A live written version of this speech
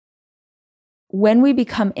when we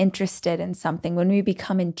become interested in something, when we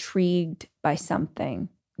become intrigued by something,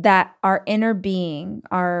 that our inner being,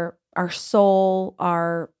 our soul,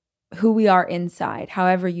 our who we are inside,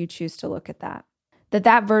 however you choose to look at that,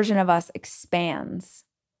 that version of us expands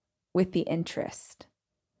with the interest.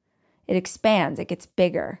 It expands, it gets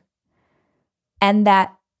bigger. And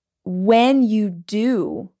that when you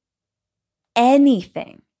do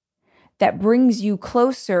anything that brings you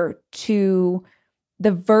closer to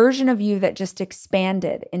the version of you that just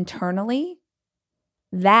expanded internally,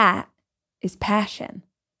 that is passion.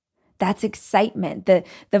 That's excitement, the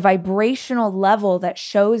vibrational level that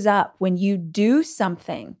shows up when you do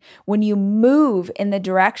something, when you move in the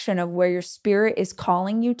direction of where your spirit is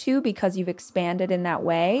calling you to because you've expanded in that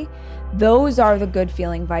way. Those are the good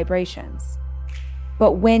feeling vibrations.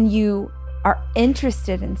 But when you are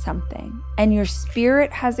interested in something and your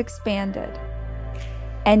spirit has expanded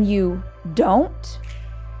and you don't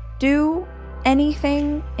do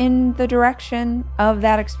anything in the direction of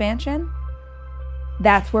that expansion,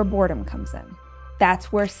 that's where boredom comes in.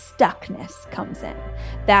 That's where stuckness comes in.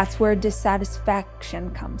 That's where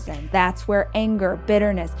dissatisfaction comes in. That's where anger,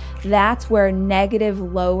 bitterness, that's where negative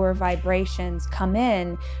lower vibrations come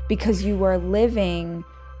in because you are living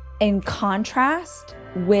in contrast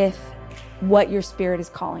with what your spirit is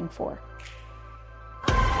calling for.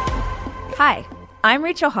 Hi, I'm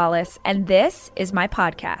Rachel Hollis, and this is my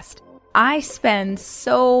podcast. I spend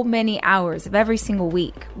so many hours of every single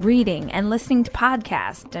week reading and listening to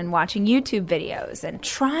podcasts and watching YouTube videos and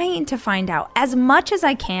trying to find out as much as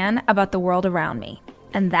I can about the world around me.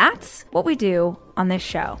 And that's what we do on this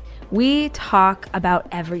show. We talk about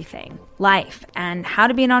everything, life and how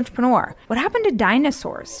to be an entrepreneur. What happened to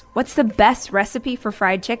dinosaurs? What's the best recipe for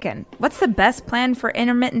fried chicken? What's the best plan for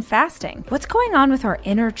intermittent fasting? What's going on with our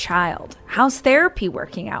inner child? How's therapy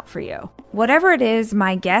working out for you? Whatever it is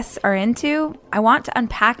my guests are into, I want to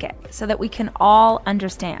unpack it so that we can all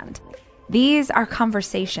understand. These are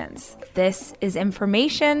conversations. This is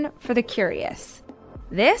information for the curious.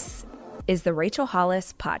 This is the Rachel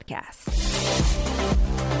Hollis Podcast.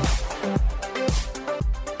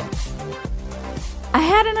 I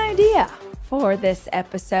had an idea for this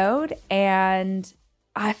episode, and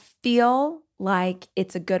I feel like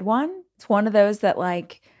it's a good one. It's one of those that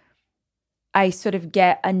I sort of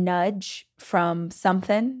get a nudge from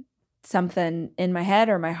something in my head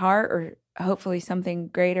or my heart, or hopefully something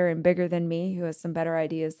greater and bigger than me who has some better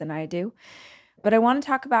ideas than I do. But I want to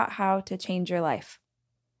talk about how to change your life,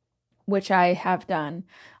 which I have done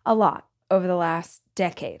a lot over the last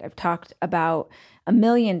decade. I've talked about a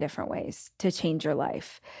million different ways to change your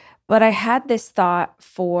life. But I had this thought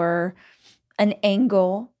for an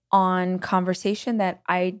angle on conversation that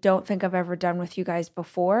I don't think I've ever done with you guys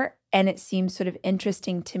before. And it seems sort of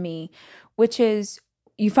interesting to me, which is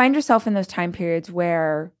you find yourself in those time periods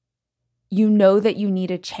where you know that you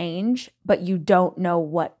need a change, but you don't know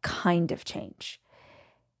what kind of change.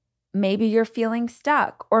 Maybe you're feeling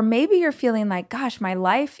stuck, or maybe you're feeling like, gosh, my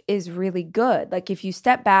life is really good. Like if you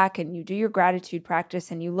step back and you do your gratitude practice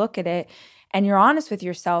and you look at it and you're honest with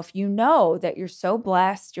yourself, you know that you're so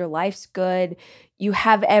blessed, your life's good, you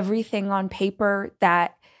have everything on paper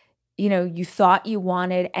that, you thought you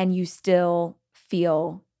wanted, and you still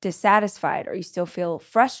feel dissatisfied, or you still feel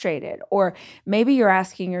frustrated. Or maybe you're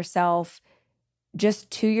asking yourself just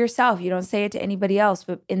to yourself, you don't say it to anybody else,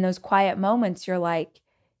 but in those quiet moments, you're like,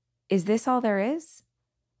 is this all there is?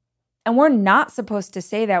 And we're not supposed to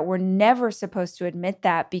say that. We're never supposed to admit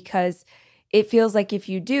that, because it feels like if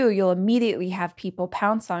you do, you'll immediately have people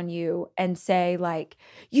pounce on you and say like,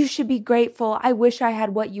 you should be grateful. I wish I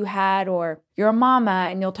had what you had. Or you're a mama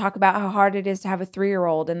and you'll talk about how hard it is to have a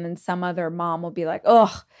 3-year-old. And then some other mom will be like,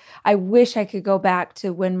 oh, I wish I could go back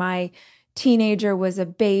to when my teenager was a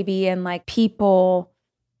baby. And people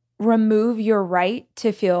remove your right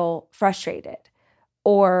to feel frustrated,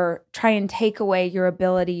 or try and take away your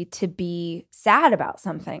ability to be sad about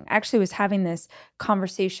something. I actually was having this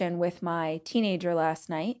conversation with my teenager last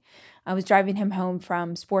night. I was driving him home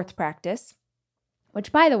from sports practice,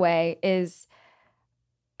 which, by the way,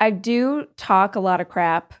 I do talk a lot of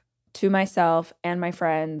crap to myself and my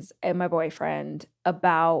friends and my boyfriend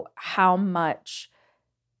about how much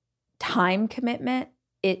time commitment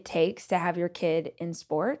it takes to have your kid in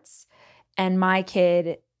sports. And my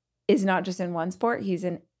kid is not just in one sport. He's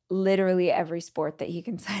in literally every sport that he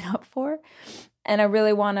can sign up for. And I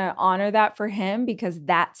really want to honor that for him, because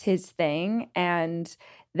that's his thing. And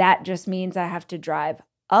that just means I have to drive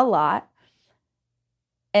a lot.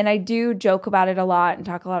 And I do joke about it a lot and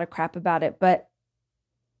talk a lot of crap about it. But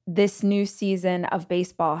this new season of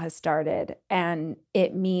baseball has started, and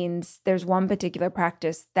it means there's one particular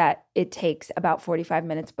practice that it takes about 45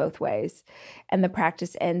 minutes both ways, and the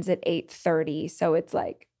practice ends at 8:30. So it's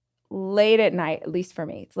like late at night, at least for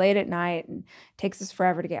me. It's late at night and takes us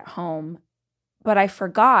forever to get home. But I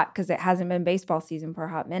forgot, because it hasn't been baseball season for a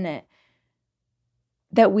hot minute,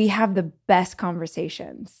 that we have the best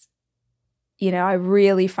conversations. I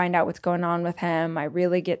really find out what's going on with him. I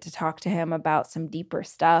really get to talk to him about some deeper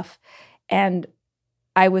stuff. And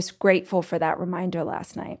I was grateful for that reminder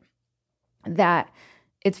last night, that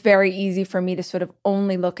it's very easy for me to sort of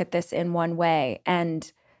only look at this in one way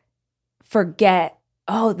and forget,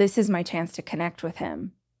 oh, this is my chance to connect with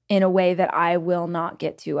him in a way that I will not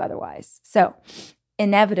get to otherwise. So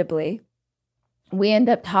inevitably, we end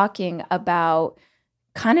up talking about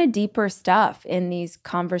kind of deeper stuff in these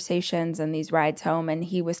conversations and these rides home. And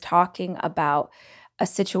he was talking about a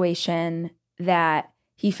situation that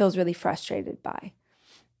he feels really frustrated by.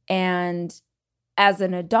 And as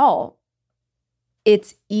an adult,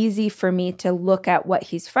 it's easy for me to look at what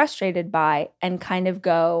he's frustrated by and kind of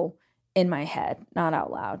go in my head, not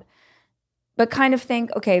out loud, but kind of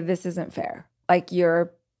think, okay, this isn't fair. Like,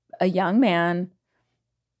 you're a young man,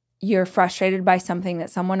 you're frustrated by something that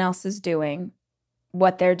someone else is doing.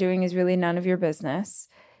 What they're doing is really none of your business,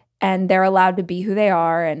 and they're allowed to be who they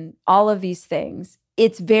are and all of these things.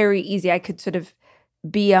 It's very easy. I could sort of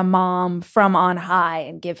be a mom from on high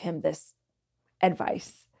and give him this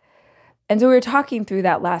advice. And so we were talking through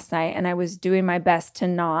that last night, and I was doing my best to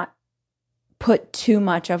not put too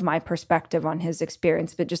much of my perspective on his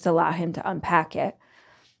experience, but just allow him to unpack it.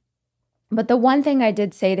 But the one thing I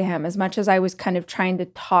did say to him, as much as I was kind of trying to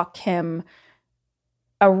talk him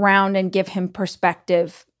around and give him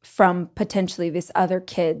perspective from potentially this other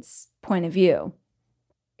kid's point of view,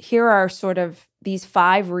 here are sort of these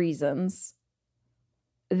 5 reasons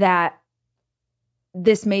that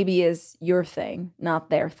this maybe is your thing,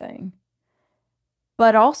 not their thing.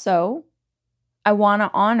 But also, I want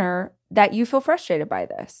to honor that you feel frustrated by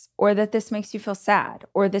this, or that this makes you feel sad,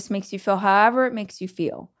 or this makes you feel however it makes you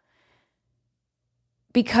feel.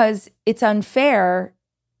 Because it's unfair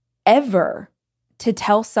ever to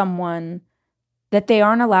tell someone that they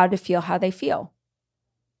aren't allowed to feel how they feel.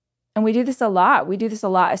 And we do this a lot. We do this a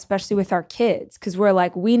lot, especially with our kids, because we're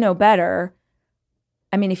like, we know better.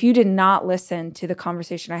 I mean, if you did not listen to the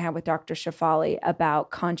conversation I had with Dr. Shefali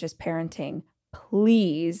about conscious parenting,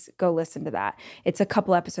 please go listen to that. It's a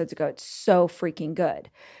couple episodes ago. It's so freaking good.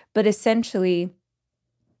 But essentially,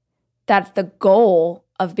 that's the goal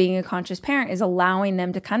of being a conscious parent, is allowing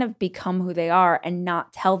them to kind of become who they are and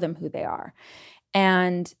not tell them who they are.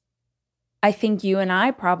 And I think you and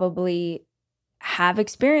I probably have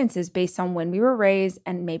experiences based on when we were raised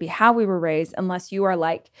and maybe how we were raised, unless you are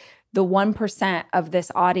like the 1% of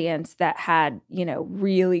this audience that had,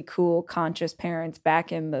 really cool conscious parents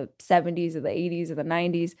back in the 70s or the 80s or the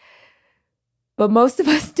 90s. But most of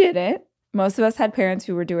us didn't. Most of us had parents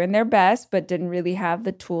who were doing their best, but didn't really have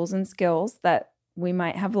the tools and skills that we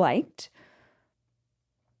might have liked.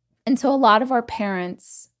 And so a lot of our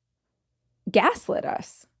parents gaslit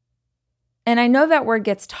us. And I know that word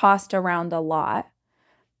gets tossed around a lot,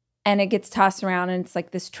 and it gets tossed around and it's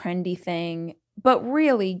like this trendy thing. But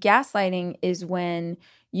really, gaslighting is when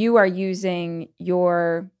you are using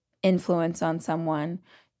your influence on someone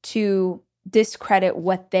to discredit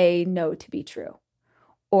what they know to be true,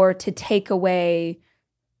 or to take away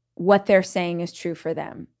what they're saying is true for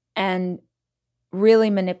them. And really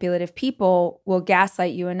manipulative people will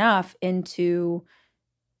gaslight you enough into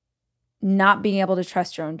not being able to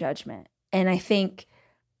trust your own judgment. And I think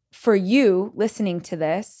for you listening to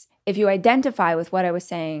this, if you identify with what I was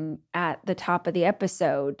saying at the top of the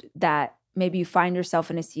episode, that maybe you find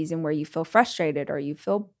yourself in a season where you feel frustrated, or you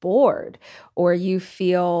feel bored, or you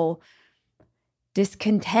feel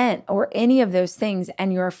discontent, or any of those things,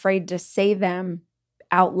 and you're afraid to say them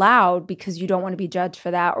out loud because you don't want to be judged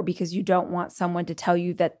for that, or because you don't want someone to tell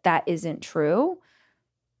you that that isn't true,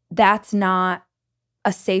 that's not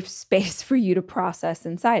a safe space for you to process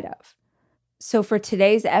inside of. So for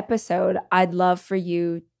today's episode, I'd love for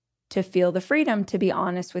you to feel the freedom to be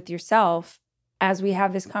honest with yourself as we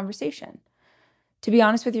have this conversation. To be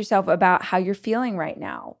honest with yourself about how you're feeling right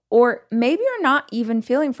now. Or maybe you're not even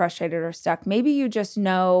feeling frustrated or stuck. Maybe you just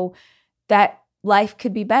know that life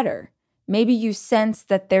could be better. Maybe you sense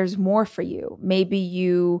that there's more for you. Maybe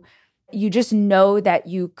you just know that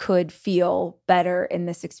you could feel better in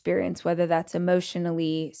this experience, whether that's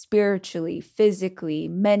emotionally, spiritually, physically,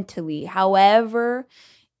 mentally, however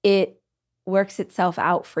it works itself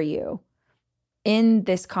out for you. in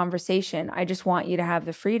this conversation, I just want you to have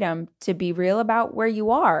the freedom to be real about where you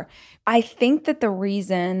are. I think that the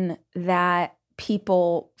reason that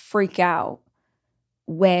people freak out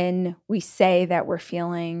when we say that we're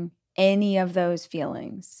feeling any of those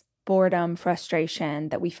feelings, boredom, frustration,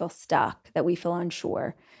 that we feel stuck, that we feel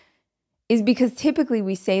unsure, is because typically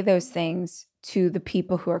we say those things to the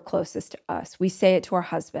people who are closest to us. We say it to our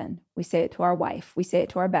husband, we say it to our wife, we say it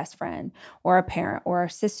to our best friend or our parent or our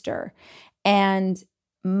sister. And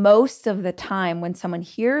most of the time when someone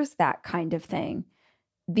hears that kind of thing,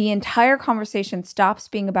 the entire conversation stops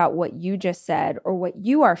being about what you just said or what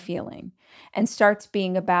you are feeling and starts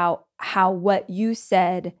being about how what you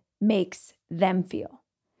said makes them feel.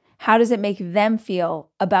 How does it make them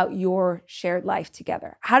feel about your shared life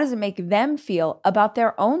together? How does it make them feel about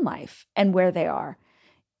their own life and where they are?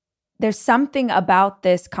 There's something about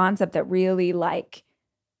this concept that really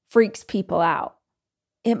freaks people out.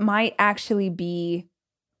 It might actually be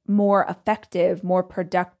more effective, more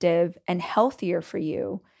productive, and healthier for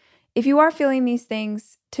you if you are feeling these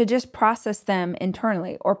things to just process them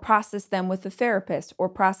internally or process them with a therapist or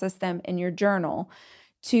process them in your journal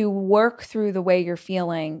to work through the way you're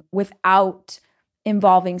feeling without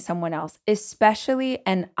involving someone else, especially,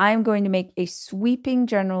 and I'm going to make a sweeping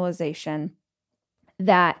generalization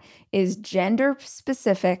that is gender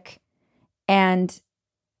specific, and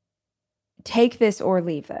take this or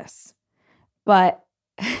leave this. But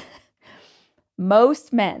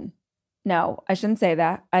most men, no, I shouldn't say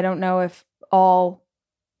that. I don't know if all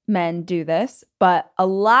men do this, but a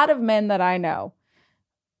lot of men that I know,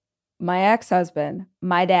 my ex-husband,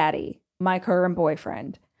 my daddy, my current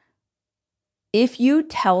boyfriend, if you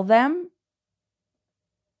tell them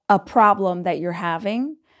a problem that you're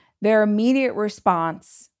having, their immediate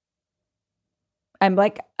response,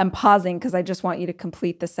 I'm pausing because I just want you to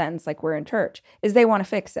complete the sentence like we're in church, is they want to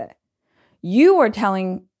fix it. You are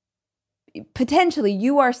potentially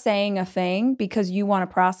you are saying a thing because you want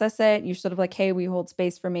to process it. You're sort of like, hey, will you hold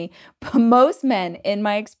space for me? But most men, in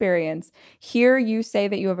my experience, hear you say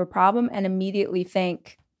that you have a problem and immediately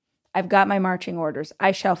think, I've got my marching orders.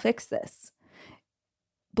 I shall fix this.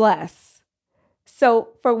 Bless. So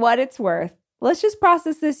for what it's worth, let's just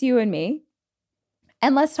process this, you and me,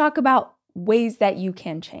 and let's talk about ways that you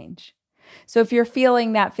can change. So if you're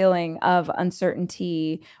feeling that feeling of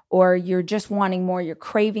uncertainty, or you're just wanting more, you're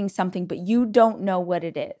craving something, but you don't know what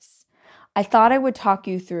it is, I thought I would talk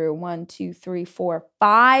you through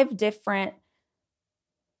 5 different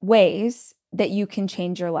ways that you can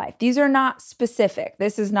change your life. These are not specific.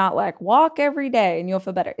 This is not like walk every day and you'll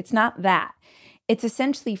feel better. It's not that. It's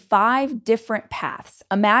essentially 5 different paths.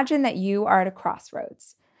 Imagine that you are at a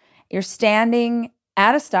crossroads. You're standing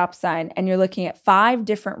at a stop sign and you're looking at 5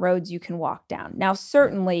 different roads you can walk down. Now,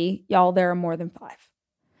 certainly, y'all, there are more than 5.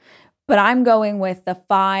 But I'm going with the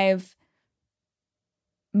 5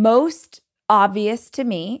 most obvious to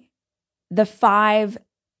me, the 5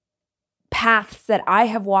 paths that I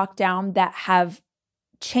have walked down that have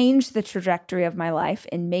changed the trajectory of my life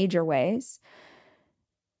in major ways,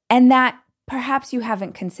 and that perhaps you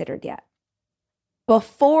haven't considered yet.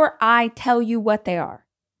 Before I tell you what they are,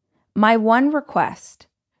 my one request,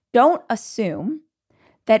 don't assume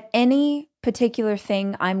that any particular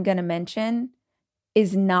thing I'm going to mention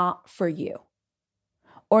is not for you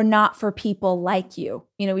or not for people like you.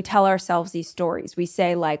 You know, we tell ourselves these stories. We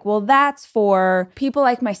say well, that's for people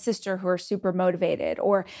like my sister who are super motivated,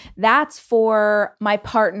 or that's for my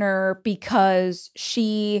partner because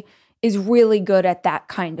she is really good at that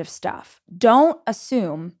kind of stuff. Don't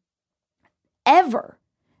assume ever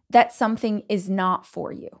that something is not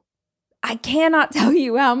for you. I cannot tell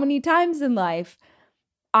you how many times in life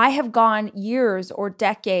I have gone years or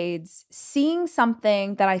decades seeing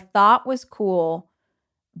something that I thought was cool,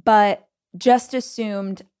 but just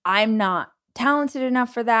assumed I'm not talented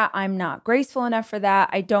enough for that. I'm not graceful enough for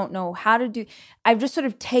that. I don't know how to do. I've just sort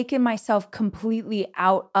of taken myself completely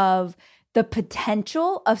out of the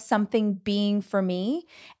potential of something being for me.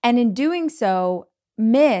 And in doing so,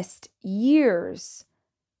 missed years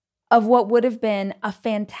of what would have been a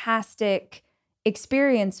fantastic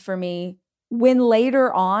experience for me when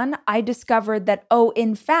later on I discovered that,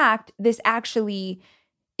 in fact, this actually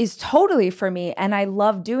is totally for me and I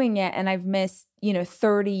love doing it, and I've missed,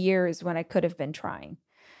 30 years when I could have been trying.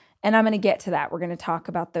 And I'm going to get to that. We're going to talk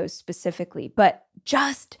about those specifically, but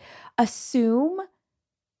just assume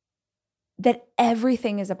that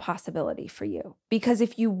everything is a possibility for you. Because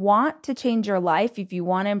if you want to change your life, if you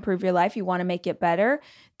want to improve your life, you want to make it better,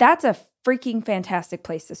 that's a freaking fantastic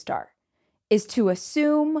place to start, is to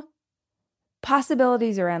assume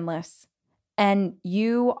possibilities are endless and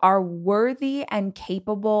you are worthy and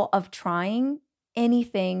capable of trying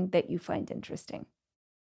anything that you find interesting.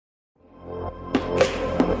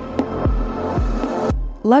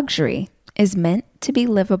 Luxury is meant to be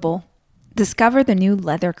livable. Discover the new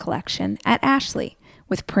leather collection at Ashley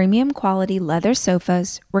with premium quality leather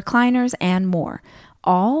sofas, recliners, and more,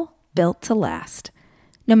 all built to last.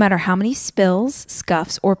 No matter how many spills,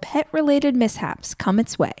 scuffs, or pet-related mishaps come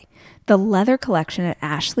its way, the leather collection at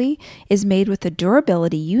Ashley is made with the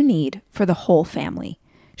durability you need for the whole family.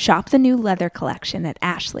 Shop the new leather collection at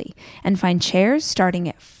Ashley and find chairs starting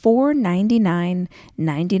at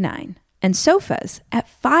 $499.99 and sofas at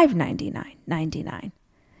 $599.99.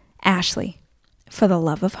 Ashley, for the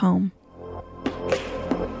love of home.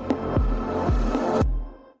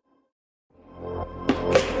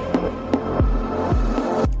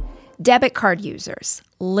 Debit card users,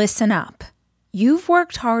 listen up. You've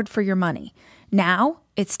worked hard for your money. Now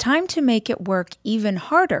it's time to make it work even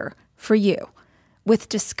harder for you. With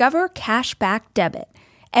Discover Cashback Debit,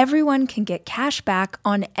 everyone can get cash back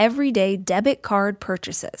on everyday debit card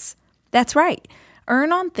purchases. That's right.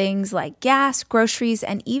 Earn on things like gas, groceries,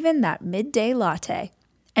 and even that midday latte.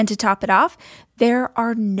 And to top it off, there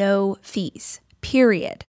are no fees,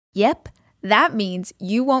 period. Yep, that means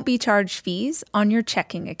you won't be charged fees on your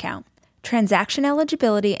checking account. Transaction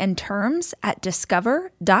eligibility and terms at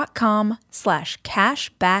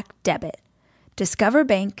discover.com/cashbackdebit. Discover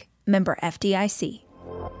Bank, member FDIC.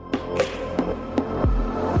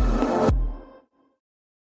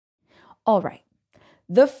 All right.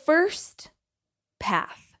 The first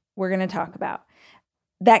path we're going to talk about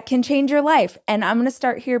that can change your life. And I'm going to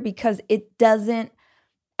start here because it doesn't,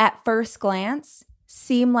 at first glance,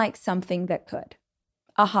 seem like something that could.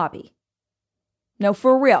 A hobby. No,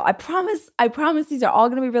 for real. I promise these are all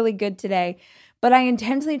going to be really good today. But I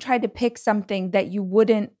intentionally tried to pick something that you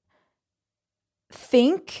wouldn't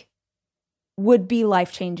think would be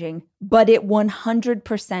life-changing, but it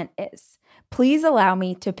 100% is. Please allow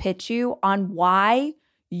me to pitch you on why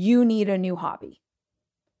you need a new hobby.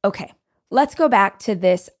 Okay, let's go back to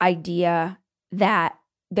this idea that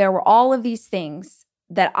there were all of these things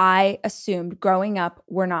that I assumed growing up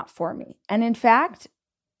were not for me. And in fact,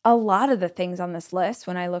 a lot of the things on this list,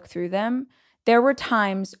 when I look through them, there were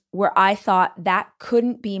times where I thought that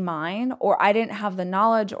couldn't be mine, or I didn't have the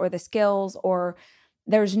knowledge or the skills, or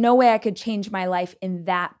there's no way I could change my life in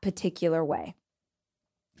that particular way.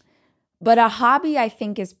 But a hobby, I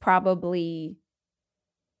think, is probably,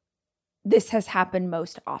 this has happened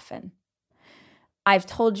most often. I've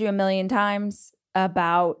told you a million times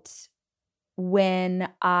about when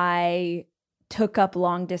I took up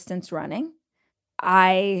long distance running.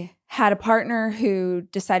 I had a partner who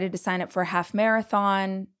decided to sign up for a half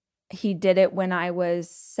marathon. He did it when I was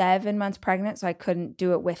 7 months pregnant, so I couldn't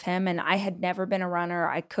do it with him. And I had never been a runner.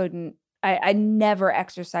 I never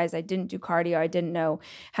exercised. I didn't do cardio. I didn't know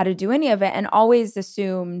how to do any of it, and always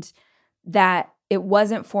assumed that it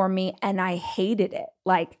wasn't for me, and I hated it.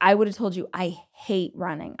 Like, I would have told you I hate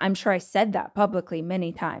running. I'm sure I said that publicly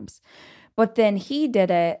many times. But then he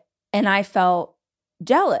did it, and I felt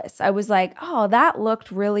jealous. I was like, oh, that looked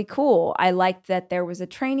really cool. I liked that there was a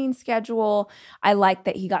training schedule. I liked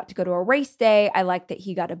that he got to go to a race day. I liked that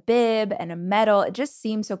he got a bib and a medal. It just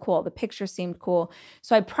seemed so cool. The picture seemed cool.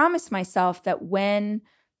 So I promised myself that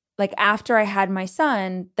after I had my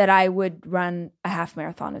son, that I would run a half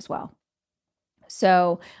marathon as well.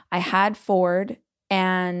 So I had Ford,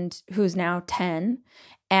 and who's now 10,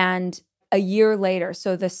 and a year later,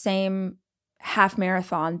 so the same half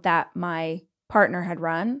marathon that my partner had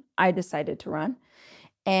run, I decided to run.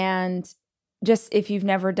 And just, if you've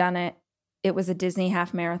never done it, it was a Disney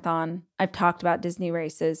half marathon. I've talked about Disney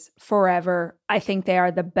races forever. I think they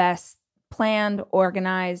are the best planned,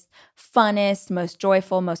 organized, funnest, most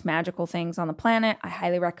joyful, most magical things on the planet. I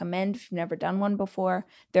highly recommend if you've never done one before.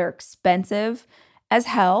 They're expensive as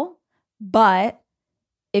hell, but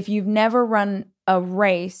if you've never run a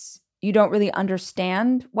race, you don't really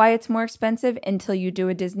understand why it's more expensive until you do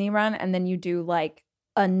a Disney run, and then you do like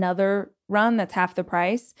another run that's half the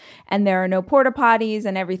price, and there are no porta potties,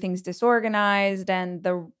 and everything's disorganized, and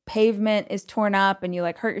the pavement is torn up, and you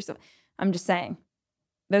like hurt yourself. I'm just saying,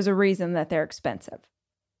 there's a reason that they're expensive.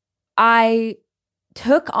 I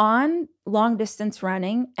took on long distance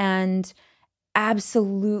running and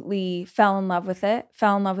absolutely fell in love with it,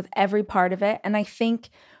 fell in love with every part of it. And I think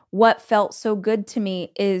what felt so good to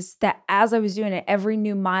me is that as I was doing it, every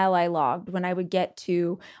new mile I logged, when I would get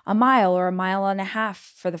to a mile or a mile and a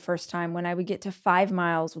half for the first time, when I would get to 5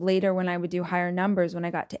 miles, later when I would do higher numbers, when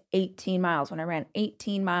I got to 18 miles, when I ran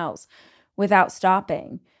 18 miles without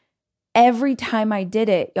stopping, every time I did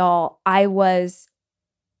it, y'all, I was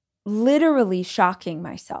literally shocking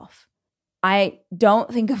myself. I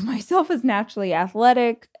don't think of myself as naturally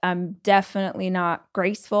athletic. I'm definitely not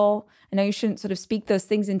graceful. I know you shouldn't sort of speak those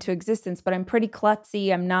things into existence, but I'm pretty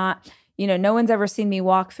klutzy. I'm not, no one's ever seen me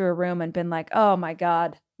walk through a room and been like, oh my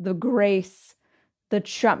God, the grace, the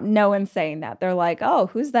Trump. No one's saying that. They're like, oh,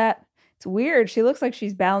 who's that? It's weird. She looks like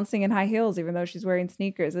she's balancing in high heels, even though she's wearing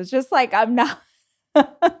sneakers. It's just like, I'm not.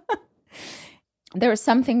 There was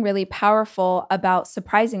something really powerful about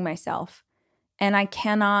surprising myself. And I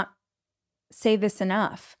cannot say this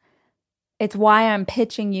enough. It's why I'm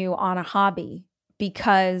pitching you on a hobby,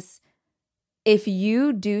 because if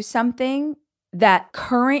you do something that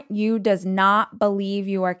current you does not believe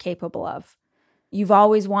you are capable of, you've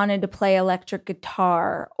always wanted to play electric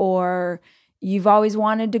guitar, or you've always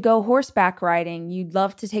wanted to go horseback riding, you'd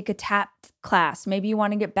love to take a tap class, maybe you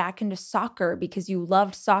want to get back into soccer because you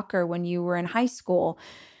loved soccer when you were in high school.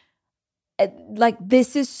 Like,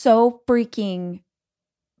 this is so freaking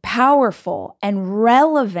powerful and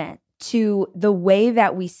relevant to the way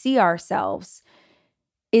that we see ourselves,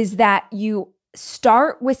 is that you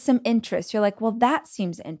start with some interest. You're like, well, that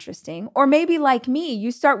seems interesting. Or maybe like me, you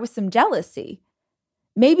start with some jealousy.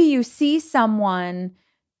 Maybe you see someone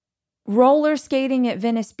roller skating at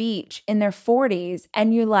Venice Beach in their 40s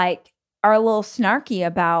and you like are a little snarky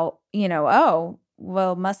about, oh,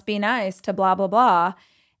 well, must be nice to blah, blah, blah.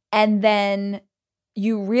 And then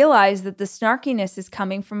you realize that the snarkiness is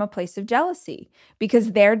coming from a place of jealousy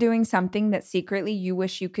because they're doing something that secretly you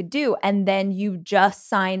wish you could do. And then you just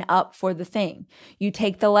sign up for the thing. You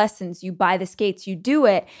take the lessons, you buy the skates, you do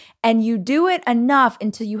it, and you do it enough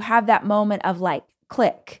until you have that moment of like,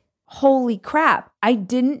 click. Holy crap. I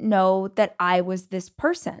didn't know that I was this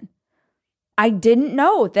person. I didn't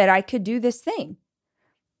know that I could do this thing.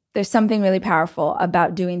 There's something really powerful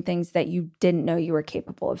about doing things that you didn't know you were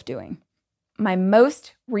capable of doing. My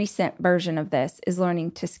most recent version of this is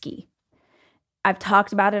learning to ski. I've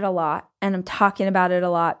talked about it a lot, and I'm talking about it a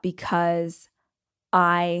lot because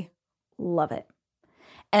I love it.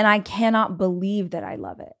 And I cannot believe that I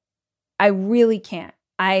love it. I really can't.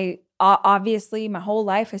 Obviously, my whole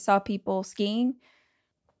life I saw people skiing.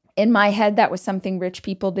 In my head, that was something rich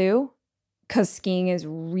people do because skiing is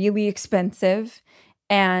really expensive.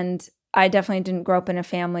 And I definitely didn't grow up in a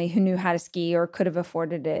family who knew how to ski or could have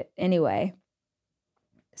afforded it anyway.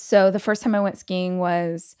 So the first time I went skiing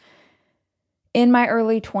was in my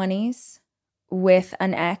early 20s with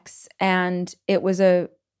an ex. And it was just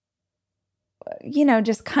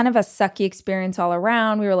kind of a sucky experience all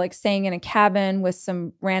around. We were like staying in a cabin with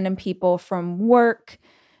some random people from work.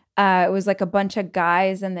 It was like a bunch of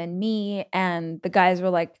guys and then me. And the guys were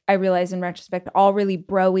like, I realized in retrospect, all really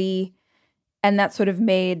bro-y. And that sort of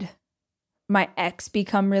made my ex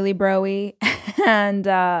become really bro-y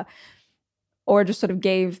and, or just sort of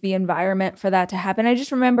gave the environment for that to happen. I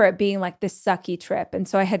just remember it being like this sucky trip. And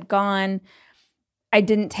so I had gone, I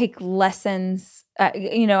didn't take lessons.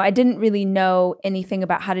 I didn't really know anything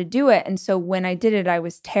about how to do it. And so when I did it, I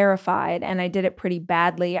was terrified and I did it pretty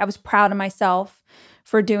badly. I was proud of myself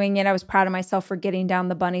for doing it. I was proud of myself for getting down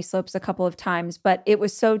the bunny slopes a couple of times, but it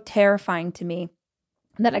was so terrifying to me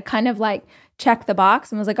that I kind of like checked the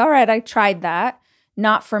box and was like, all right, I tried that,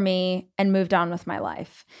 not for me, and moved on with my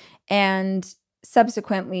life. And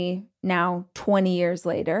subsequently, now 20 years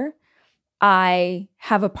later, I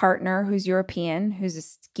have a partner who's European, who's a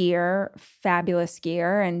skier, fabulous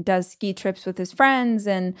skier, and does ski trips with his friends.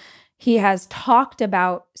 And he has talked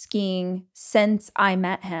about skiing since I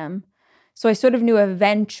met him. So I sort of knew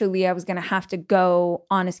eventually I was going to have to go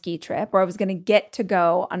on a ski trip, or I was going to get to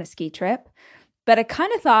go on a ski trip. But I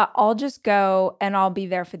kind of thought I'll just go and I'll be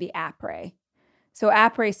there for the après. So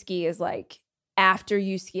après ski is like after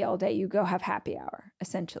you ski all day, you go have happy hour,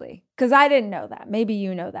 essentially. Because I didn't know that. Maybe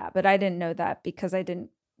you know that, but I didn't know that because I didn't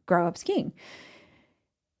grow up skiing.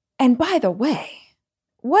 And by the way,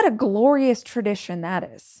 what a glorious tradition that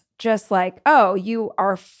is. Just like, oh, you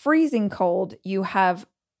are freezing cold. You have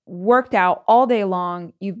worked out all day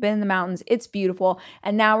long. You've been in the mountains. It's beautiful.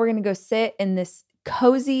 And now we're going to go sit in this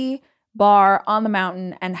cozy bar on the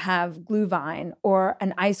mountain and have Glühwein or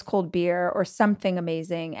an ice cold beer or something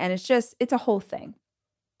amazing. And it's a whole thing.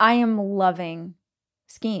 I am loving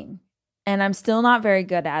skiing and I'm still not very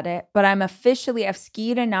good at it, but I've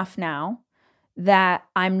skied enough now that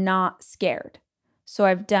I'm not scared. So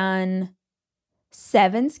I've done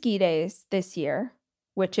 7 ski days this year,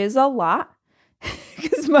 which is a lot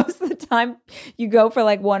because most of the time you go for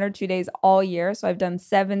like 1 or 2 days all year. So I've done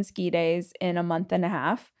 7 ski days in a month and a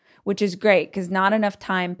half, which is great because not enough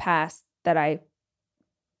time passed that I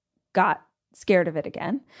got scared of it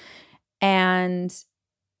again. And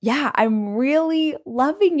yeah, I'm really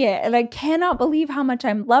loving it. And I cannot believe how much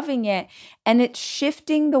I'm loving it. And it's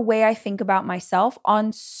shifting the way I think about myself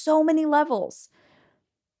on so many levels.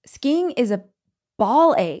 Skiing is a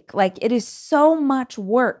ball ache. Like, it is so much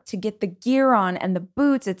work to get the gear on and the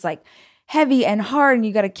boots. It's like heavy and hard, and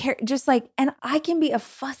you got to carry just like, and I can be a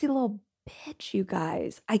fussy little bitch, you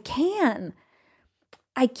guys. I can.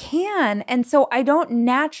 And so I don't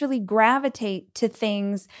naturally gravitate to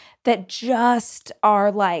things that just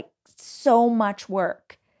are like so much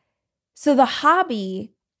work. So the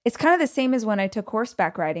hobby, it's kind of the same as when I took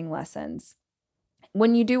horseback riding lessons.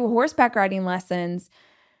 When you do horseback riding lessons,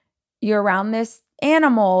 you're around this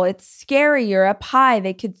animal. It's scary. You're up high.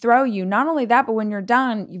 They could throw you. Not only that, but when you're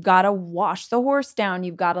done, you've got to wash the horse down.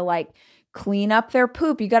 You've got to like clean up their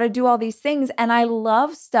poop. You got to do all these things. And I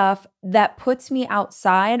love stuff that puts me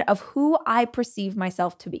outside of who I perceive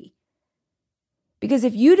myself to be. Because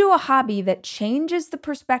if you do a hobby that changes the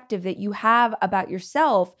perspective that you have about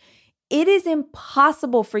yourself, it is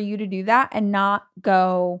impossible for you to do that and not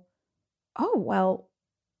go, oh, well,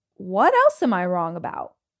 what else am I wrong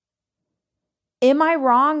about? Am I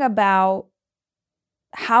wrong about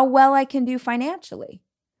how well I can do financially?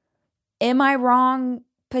 Am I wrong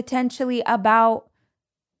potentially about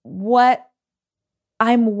what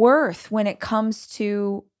I'm worth when it comes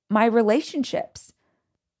to my relationships?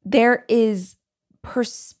 There is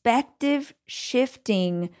perspective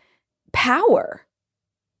shifting power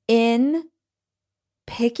in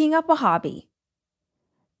picking up a hobby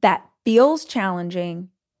that feels challenging,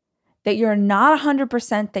 that you're not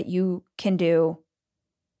 100% that you can do,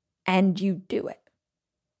 and you do it.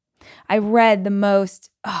 I read the most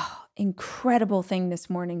incredible thing this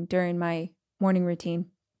morning during my morning routine.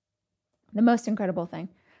 The most incredible thing.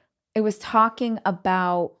 It was talking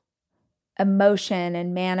about emotion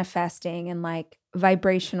and manifesting and like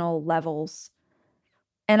vibrational levels.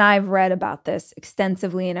 And I've read about this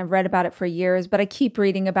extensively, and I've read about it for years, but I keep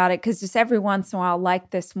reading about it because just every once in a while, like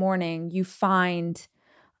this morning, you find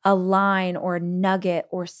a line or a nugget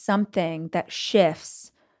or something that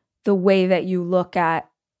shifts the way that you look at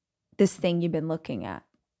this thing you've been looking at.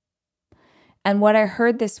 And what I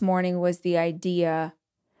heard this morning was the idea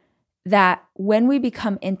that when we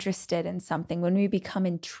become interested in something, when we become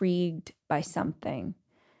intrigued by something,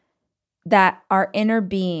 that our inner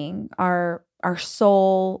being, our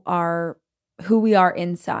soul, our who we are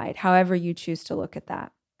inside, however you choose to look at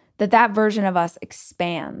that, that version of us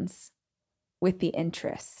expands with the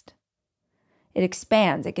interest. It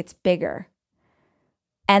expands, it gets bigger.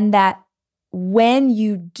 And that when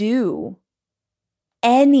you do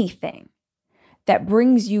anything that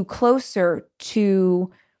brings you closer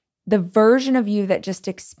to the version of you that just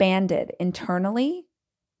expanded internally,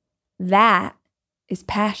 that is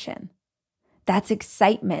passion. That's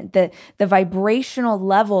excitement, the vibrational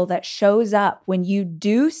level that shows up when you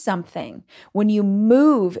do something, when you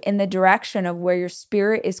move in the direction of where your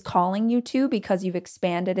spirit is calling you to because you've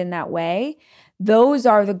expanded in that way. Those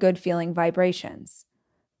are the good feeling vibrations.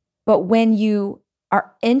 But when you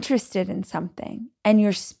are interested in something and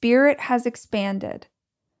your spirit has expanded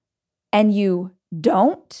and you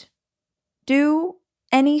don't do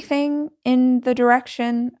anything in the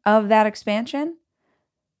direction of that expansion,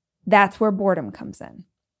 that's where boredom comes in.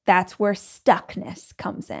 That's where stuckness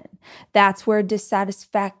comes in. That's where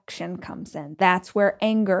dissatisfaction comes in. That's where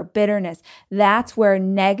anger, bitterness, that's where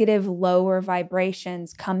negative lower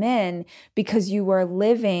vibrations come in because you are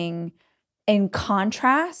living in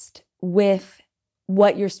contrast with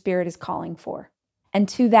what your spirit is calling for. And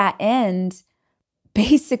to that end,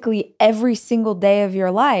 basically every single day of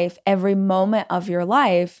your life, every moment of your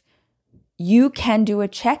life, you can do a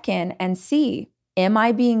check-in and see, am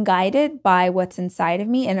I being guided by what's inside of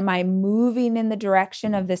me? And am I moving in the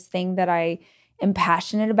direction of this thing that I am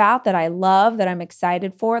passionate about, that I love, that I'm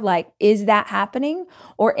excited for? Like, is that happening?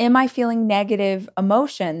 Or am I feeling negative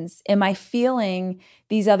emotions? Am I feeling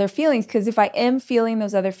these other feelings? Because if I am feeling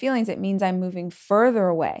those other feelings, it means I'm moving further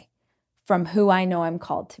away from who I know I'm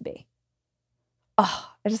called to be. Oh,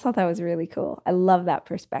 I just thought that was really cool. I love that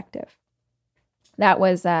perspective. That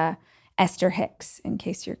was Esther Hicks, in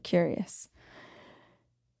case you're curious.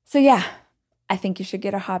 So yeah, I think you should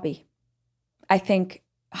get a hobby. I think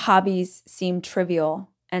hobbies seem trivial,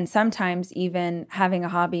 and sometimes even having a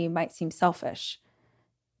hobby might seem selfish,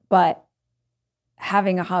 but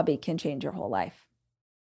having a hobby can change your whole life.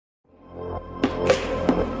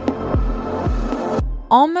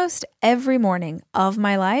 Almost every morning of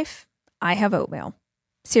my life, I have oatmeal.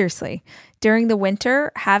 Seriously, during the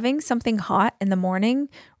winter, having something hot in the morning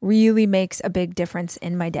really makes a big difference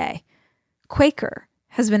in my day. Quaker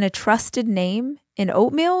has been a trusted name in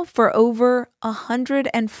oatmeal for over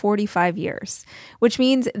 145 years, which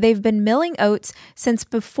means they've been milling oats since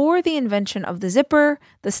before the invention of the zipper,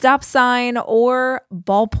 the stop sign, or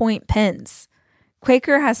ballpoint pens.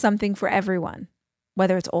 Quaker has something for everyone,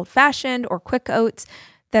 whether it's old-fashioned or quick oats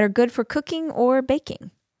that are good for cooking or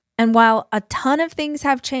baking. And while a ton of things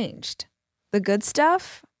have changed, the good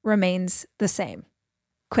stuff remains the same.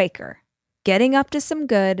 Quaker, getting up to some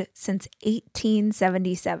good since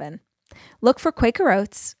 1877. Look for Quaker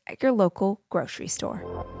Oats at your local grocery store.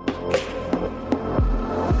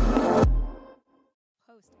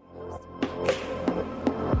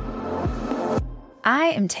 I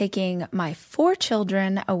am taking my 4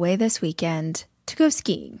 children away this weekend to go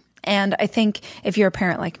skiing. And I think if you're a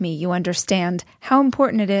parent like me, you understand how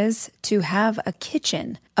important it is to have a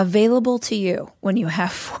kitchen available to you when you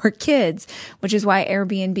have 4 kids, which is why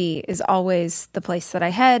Airbnb is always the place that I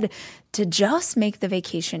head to just make the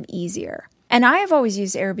vacation easier. And I have always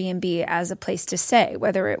used Airbnb as a place to stay,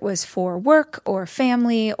 whether it was for work or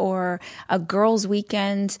family or a girls'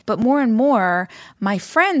 weekend. But more and more, my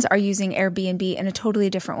friends are using Airbnb in a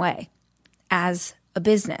totally different way, as a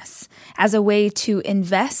business, as a way to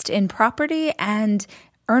invest in property and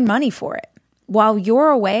earn money for it. While you're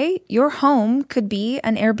away, your home could be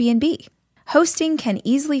an Airbnb. Hosting can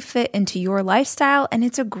easily fit into your lifestyle, and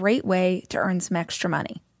it's a great way to earn some extra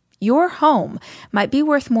money. Your home might be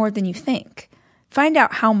worth more than you think. Find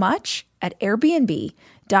out how much at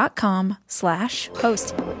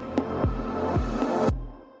airbnb.com/host.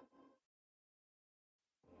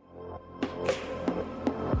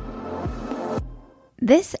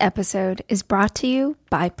 This episode is brought to you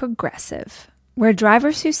by Progressive, where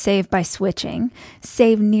drivers who save by switching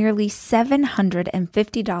save nearly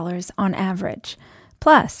 $750 on average.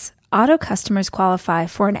 Plus, auto customers qualify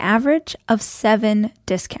for an average of 7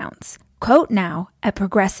 discounts. Quote now at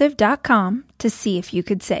progressive.com to see if you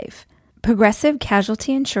could save. Progressive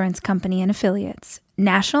Casualty Insurance Company and Affiliates.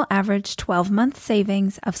 National average 12-month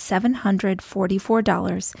savings of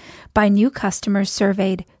 $744 by new customers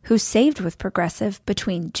surveyed who saved with Progressive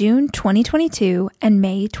between June 2022 and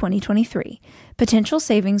May 2023. Potential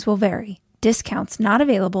savings will vary. Discounts not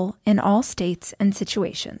available in all states and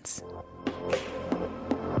situations.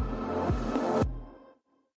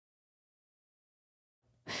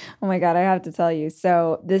 Oh my God, I have to tell you.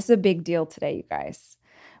 So this is a big deal today, you guys.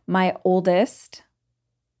 My oldest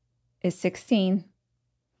is 16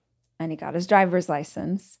 and he got his driver's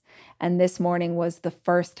license. And this morning was the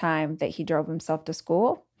first time that he drove himself to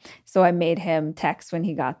school. So I made him text when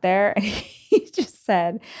he got there and he just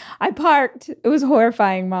said, "I parked. It was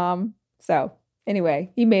horrifying, Mom." So anyway,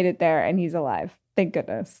 he made it there and he's alive. Thank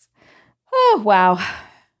goodness. Oh, wow.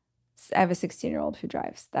 I have a 16-year-old who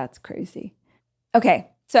drives. That's crazy. Okay.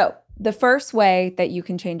 So the first way that you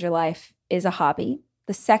can change your life is a hobby.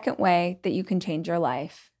 The second way that you can change your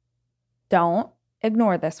life, don't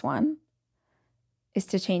ignore this one, is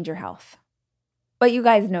to change your health. But you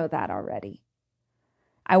guys know that already.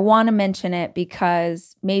 I want to mention it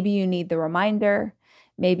because maybe you need the reminder,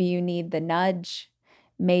 maybe you need the nudge,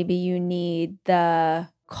 maybe you need the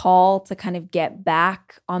call to kind of get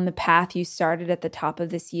back on the path you started at the top of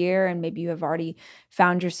this year, and maybe you have already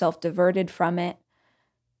found yourself diverted from it.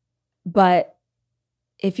 But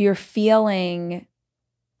if you're feeling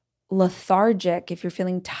lethargic, if you're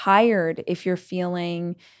feeling tired, if you're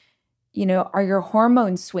feeling, are your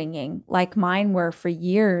hormones swinging like mine were for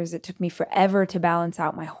years? It took me forever to balance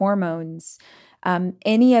out my hormones.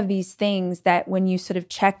 Any of these things that when you sort of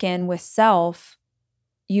check in with self,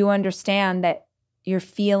 you understand that you're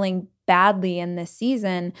feeling badly in this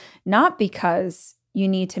season, not because you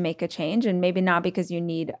need to make a change and maybe not because you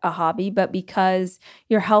need a hobby, but because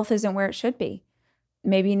your health isn't where it should be.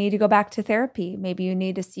 Maybe you need to go back to therapy. Maybe you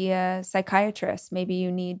need to see a psychiatrist. Maybe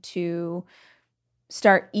you need to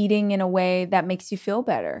start eating in a way that makes you feel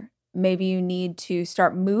better. Maybe you need to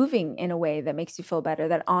start moving in a way that makes you feel better,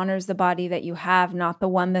 that honors the body that you have, not the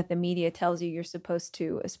one that the media tells you you're supposed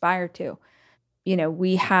to aspire to.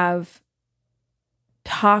 We have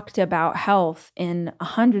talked about health in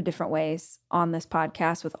 100 different ways on this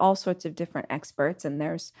podcast with all sorts of different experts. And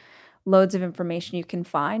there's loads of information you can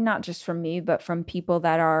find, not just from me, but from people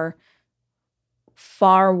that are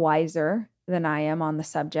far wiser than I am on the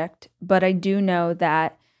subject. But I do know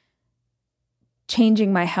that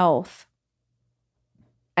changing my health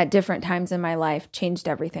at different times in my life changed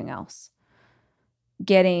everything else.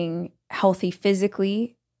 Getting healthy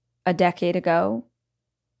physically a decade ago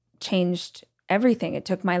changed everything. It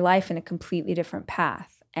took my life in a completely different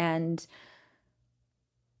path. And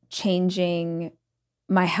changing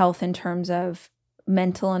my health in terms of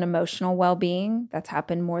mental and emotional well-being. That's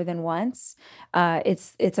happened more than once.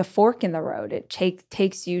 It's a fork in the road. It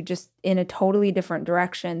takes you just in a totally different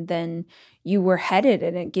direction than you were headed,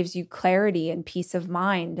 and it gives you clarity and peace of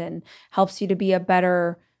mind and helps you to be a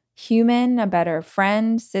better human, a better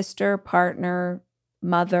friend, sister, partner,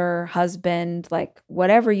 mother, husband, like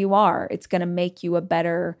whatever you are. It's going to make you a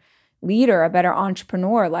better leader, a better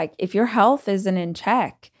entrepreneur. Like if your health isn't in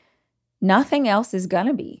check, nothing else is going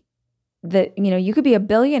to be. That, you could be a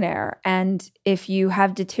billionaire, and if you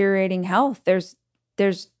have deteriorating health, there's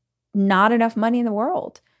not enough money in the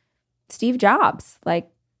world. Steve Jobs,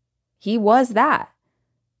 like, he was that.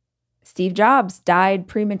 Steve Jobs died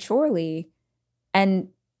prematurely, and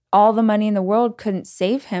all the money in the world couldn't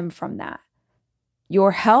save him from that.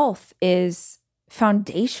 Your health is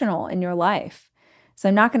foundational in your life. So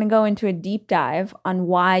I'm not going to go into a deep dive on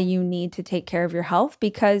why you need to take care of your health,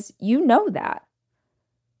 because you know that.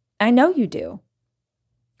 I know you do.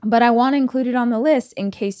 But I want to include it on the list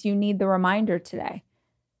in case you need the reminder today.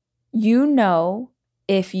 You know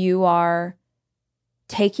if you are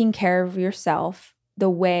taking care of yourself the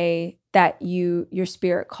way that your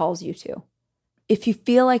spirit calls you to. If you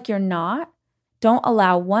feel like you're not, don't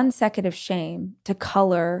allow 1 second of shame to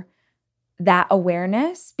color that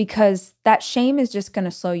awareness, because that shame is just going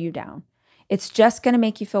to slow you down. It's just going to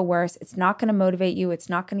make you feel worse. It's not going to motivate you. It's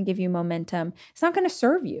not going to give you momentum. It's not going to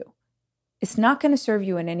serve you. It's not going to serve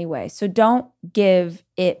you in any way. So don't give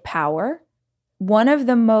it power. One of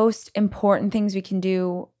the most important things we can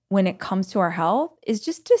do when it comes to our health is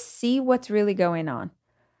just to see what's really going on.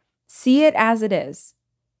 See it as it is.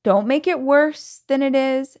 Don't make it worse than it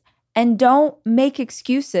is. And don't make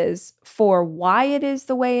excuses for why it is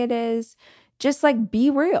the way it is. Just like be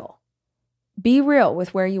real. Be real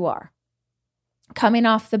with where you are. Coming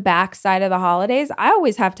off the backside of the holidays, I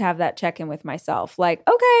always have to have that check-in with myself. Like,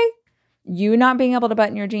 okay, you not being able to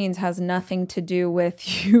button your jeans has nothing to do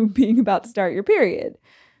with you being about to start your period.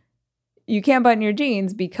 You can't button your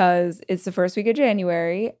jeans because it's the first week of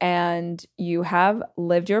January and you have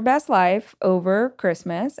lived your best life over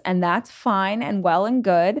Christmas, and that's fine and well and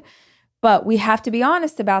good. But we have to be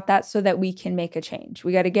honest about that so that we can make a change.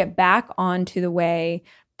 We got to get back onto the way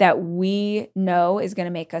that we know is going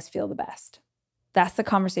to make us feel the best. That's the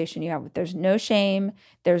conversation you have with. There's no shame.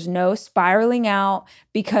 There's no spiraling out,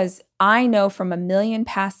 because I know from a million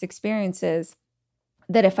past experiences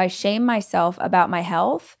that if I shame myself about my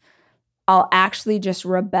health, I'll actually just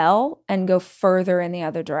rebel and go further in the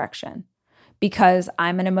other direction, because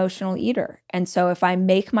I'm an emotional eater. And so if I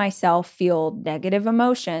make myself feel negative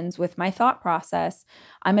emotions with my thought process,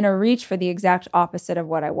 I'm going to reach for the exact opposite of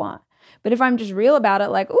what I want. But if I'm just real about it,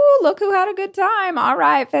 like, ooh, look who had a good time. All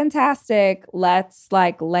right, fantastic. Let's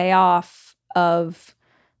lay off of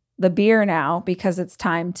the beer now, because it's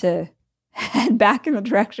time to head back in the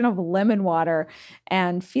direction of lemon water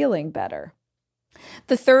and feeling better.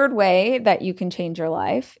 The third way that you can change your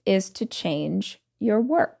life is to change your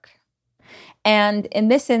work. And in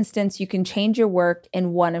this instance, you can change your work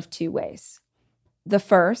in one of two ways. The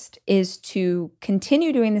first is to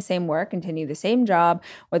continue doing the same work, continue the same job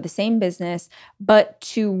or the same business, but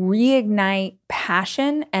to reignite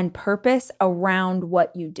passion and purpose around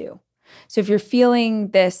what you do. So if you're feeling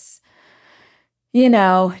this,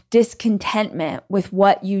 discontentment with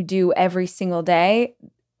what you do every single day,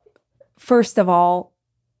 first of all,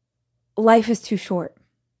 life is too short.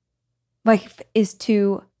 Life is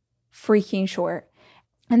too freaking short.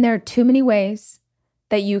 And there are too many ways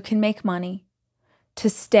that you can make money to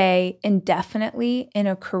stay indefinitely in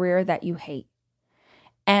a career that you hate.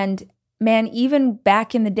 And man, even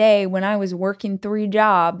back in the day when I was working 3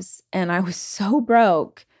 jobs and I was so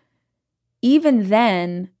broke, even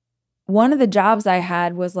then, one of the jobs I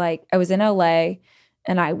had was I was in LA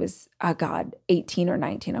and I was, 18 or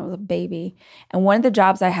 19. I was a baby. And one of the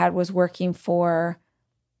jobs I had was working for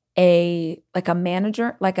a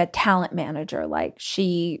manager, like a talent manager. Like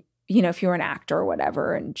she, if you were an actor or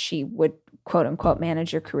whatever, and she would quote unquote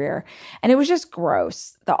manage your career. And it was just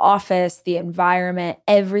gross. The office, the environment,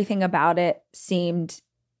 everything about it seemed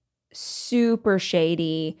super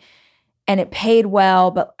shady, and it paid well,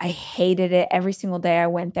 but I hated it. Every single day I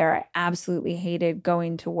went there, I absolutely hated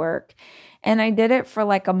going to work. And I did it for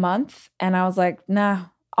a month, and I was like, nah,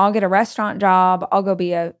 I'll get a restaurant job. I'll go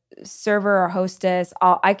be a server or hostess.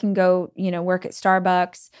 I can go, work at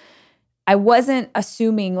Starbucks. I wasn't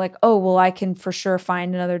assuming I can for sure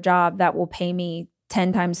find another job that will pay me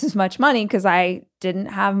 10 times as much money, because I didn't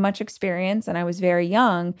have much experience and I was very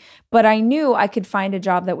young. But I knew I could find a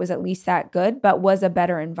job that was at least that good, but was a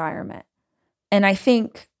better environment. And I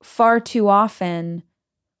think far too often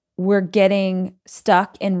we're getting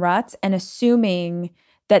stuck in ruts and assuming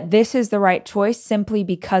that this is the right choice simply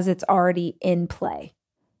because it's already in play.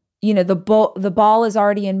 The ball is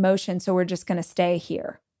already in motion, so we're just going to stay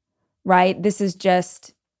here, right? This is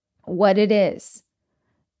just what it is.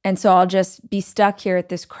 And so I'll just be stuck here at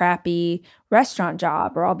this crappy restaurant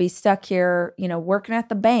job, or I'll be stuck here, working at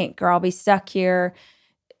the bank, or I'll be stuck here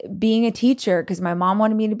being a teacher because my mom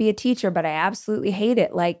wanted me to be a teacher, but I absolutely hate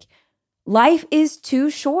it. Like, life is too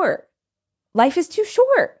short. Life is too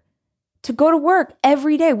short to go to work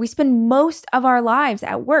every day. We spend most of our lives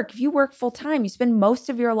at work. If you work full time, you spend most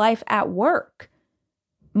of your life at work,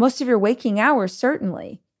 most of your waking hours,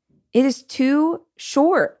 certainly. It is too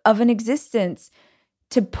short of an existence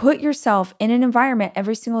to put yourself in an environment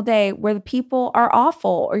every single day where the people are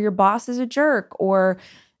awful, or your boss is a jerk, or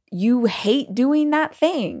you hate doing that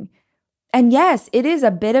thing. And yes, it is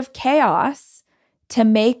a bit of chaos to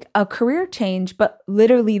make a career change, but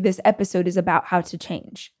literally this episode is about how to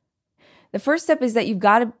change. The first step is that you've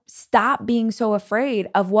got to stop being so afraid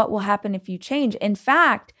of what will happen if you change. In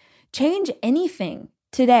fact, change anything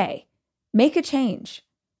today. Make a change.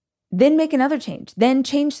 Then make another change, then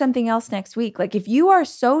change something else next week. Like, if you are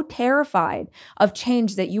so terrified of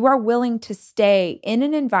change that you are willing to stay in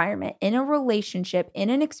an environment, in a relationship, in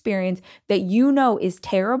an experience that you know is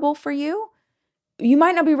terrible for you, you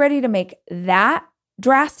might not be ready to make that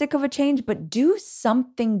drastic of a change, but do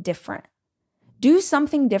something different. Do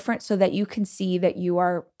something different so that you can see that you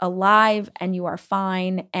are alive and you are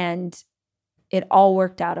fine and it all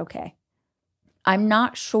worked out okay. I'm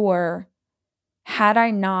not sure, had I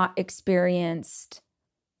not experienced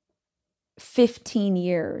 15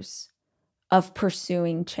 years of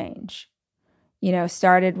pursuing change,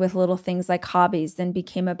 started with little things like hobbies, then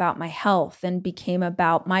became about my health, then became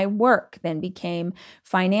about my work, then became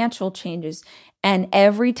financial changes. And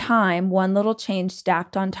every time one little change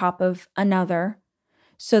stacked on top of another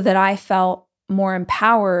so that I felt more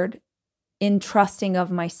empowered in trusting of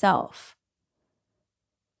myself.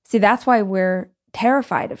 See, that's why we're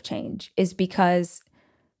terrified of change, is because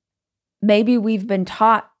maybe we've been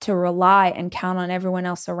taught to rely and count on everyone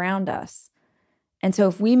else around us. And so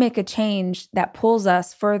if we make a change that pulls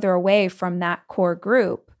us further away from that core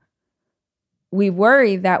group, we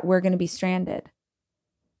worry that we're going to be stranded.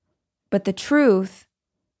 But the truth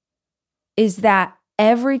is that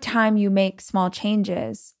every time you make small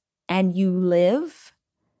changes and you live,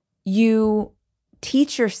 you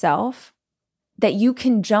teach yourself that you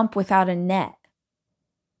can jump without a net.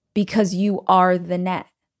 Because you are the net.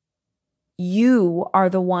 You are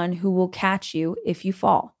the one who will catch you if you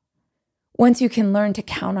fall. Once you can learn to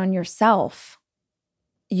count on yourself,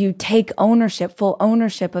 you take ownership, full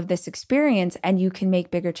ownership of this experience, and you can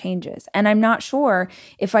make bigger changes. And I'm not sure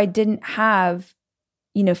if I didn't have,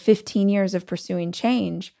 15 years of pursuing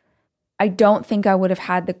change, I don't think I would have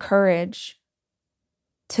had the courage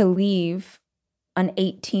to leave an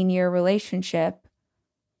 18-year relationship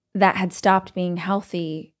that had stopped being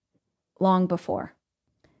healthy long before.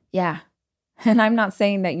 Yeah. And I'm not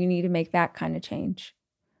saying that you need to make that kind of change,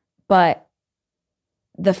 but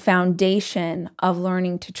the foundation of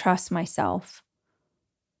learning to trust myself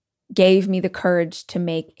gave me the courage to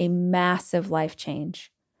make a massive life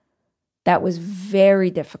change that was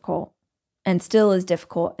very difficult and still is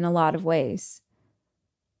difficult in a lot of ways.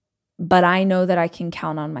 But I know that I can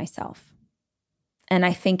count on myself. And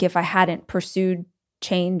I think if I hadn't pursued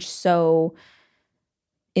change so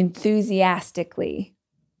enthusiastically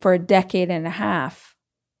for a decade and a half,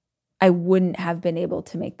 I wouldn't have been able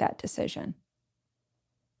to make that decision.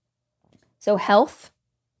 So health,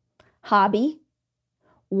 hobby,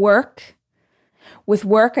 work. With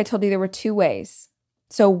work, I told you there were two ways.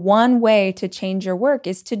 So one way to change your work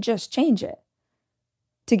is to just change it.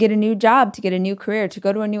 To get a new job, to get a new career, to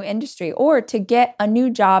go to a new industry, or to get a new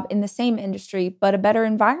job in the same industry, but a better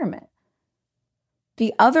environment.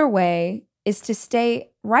 The other way is to stay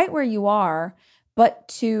right where you are, but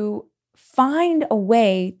to find a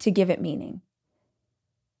way to give it meaning.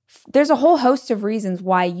 There's a whole host of reasons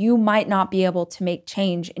why you might not be able to make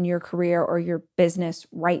change in your career or your business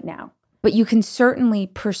right now, but you can certainly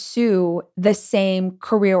pursue the same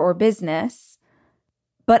career or business,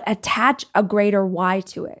 but attach a greater why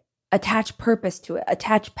to it, attach purpose to it,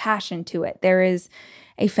 attach passion to it. There is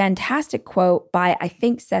a fantastic quote by, I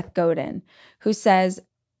think, Seth Godin, who says,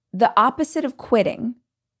 the opposite of quitting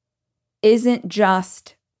isn't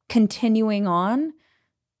just continuing on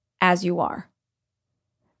as you are.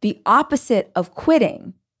 The opposite of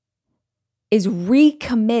quitting is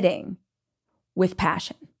recommitting with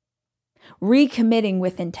passion, recommitting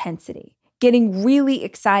with intensity, getting really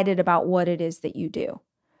excited about what it is that you do.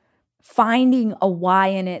 finding a why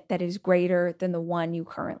in it that is greater than the one you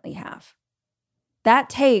currently have. That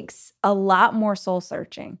takes a lot more soul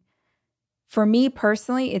searching. For me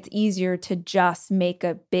personally, it's easier to just make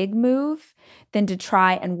a big move than to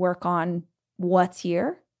try and work on what's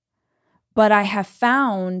here. But I have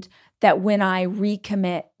found that when I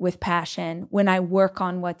recommit with passion, when I work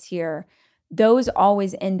on what's here, those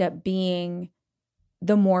always end up being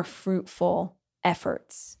the more fruitful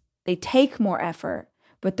efforts. They take more effort,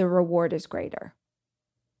 but the reward is greater.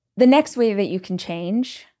 The next way that you can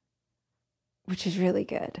change, which is really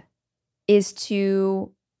good, is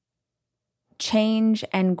to change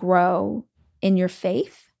and grow in your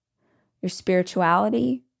faith, your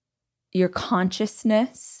spirituality, your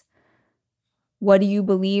consciousness. What do you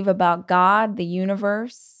believe about God, the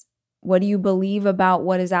universe? What do you believe about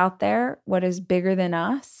what is out there? What is bigger than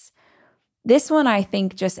us? This one, I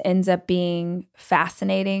think, just ends up being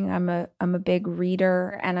fascinating. I'm a big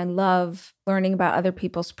reader, and I love learning about other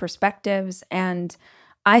people's perspectives. And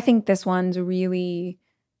I think this one's really,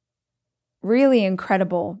 really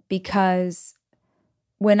incredible because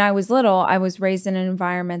when I was little, I was raised in an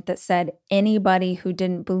environment that said anybody who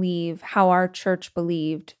didn't believe how our church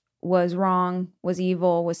believed was wrong, was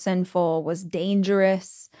evil, was sinful, was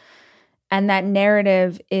dangerous. And that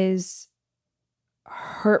narrative is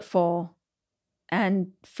hurtful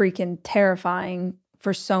and freaking terrifying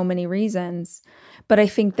for so many reasons. But I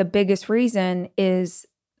think the biggest reason is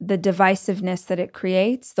the divisiveness that it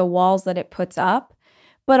creates, the walls that it puts up,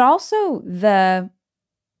 but also the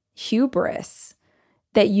hubris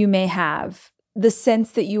that you may have, the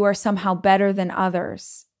sense that you are somehow better than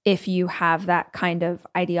others if you have that kind of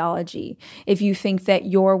ideology. If you think that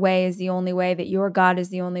your way is the only way, that your God is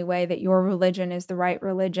the only way, that your religion is the right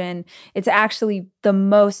religion, it's actually the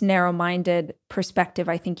most narrow-minded perspective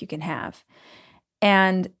I think you can have.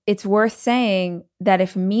 And it's worth saying that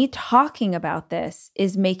if me talking about this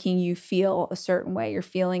is making you feel a certain way, you're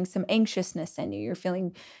feeling some anxiousness in you, you're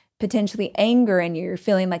feeling potentially anger in you, you're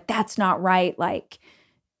feeling like that's not right, like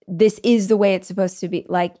this is the way it's supposed to be.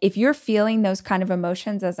 Like if you're feeling those kind of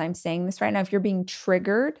emotions as I'm saying this right now, if you're being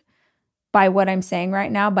triggered by what I'm saying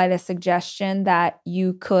right now, by the suggestion that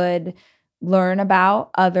you could learn about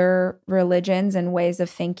other religions and ways of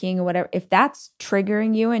thinking or whatever, if that's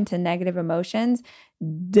triggering you into negative emotions,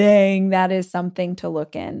 dang, that is something to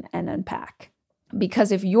look in and unpack.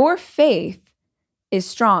 Because if your faith is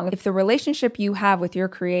strong, if the relationship you have with your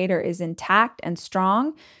creator is intact and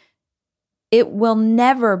strong, it will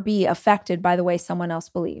never be affected by the way someone else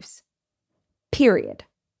believes. Period.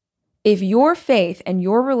 If your faith and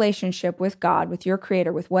your relationship with God, with your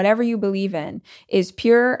creator, with whatever you believe in, is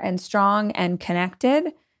pure and strong and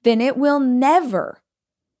connected, then it will never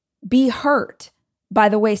be hurt by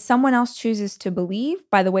the way someone else chooses to believe,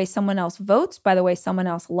 by the way someone else votes, by the way someone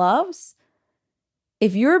else loves.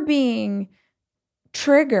 If you're being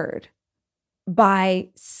triggered by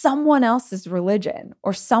someone else's religion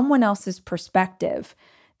or someone else's perspective,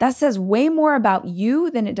 that says way more about you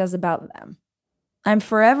than it does about them. I'm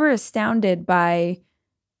forever astounded by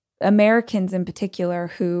Americans in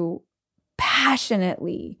particular who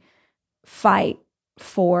passionately fight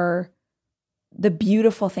for the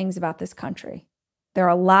beautiful things about this country. There are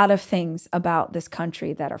a lot of things about this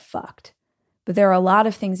country that are fucked, but there are a lot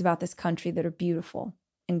of things about this country that are beautiful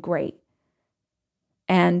and great.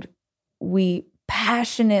 And we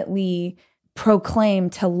passionately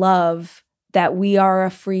proclaim to love that we are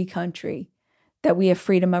a free country, that we have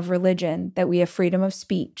freedom of religion, that we have freedom of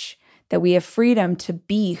speech, that we have freedom to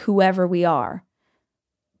be whoever we are.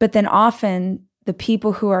 But then often the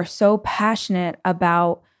people who are so passionate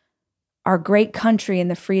about our great country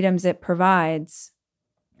and the freedoms it provides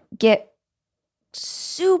get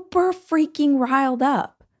super freaking riled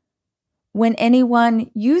up when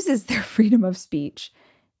anyone uses their freedom of speech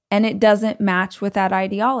and it doesn't match with that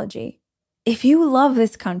ideology. If you love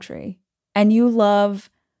this country and you love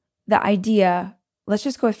the idea, let's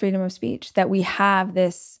just go with freedom of speech, that we have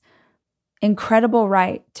this incredible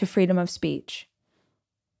right to freedom of speech,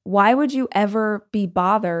 why would you ever be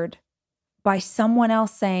bothered by someone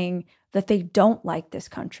else saying that they don't like this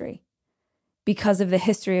country because of the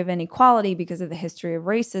history of inequality, because of the history of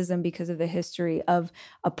racism, because of the history of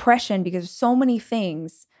oppression, because of so many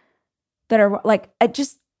things that are like,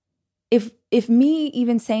 if me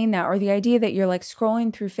even saying that, or the idea that you're like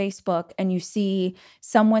scrolling through Facebook and you see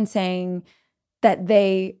someone saying that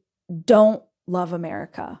they don't love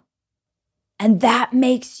America, and that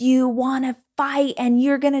makes you want to fight, and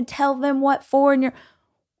you're going to tell them what for, and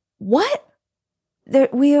what?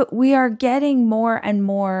 We are getting more and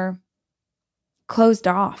more closed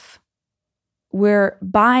off. we're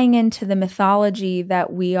buying into the mythology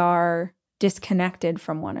that we are disconnected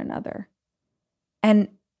from one another. And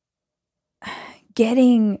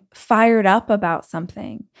getting fired up about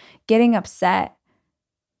something, getting upset,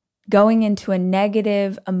 going into a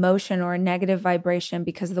negative emotion or a negative vibration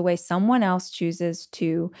because of the way someone else chooses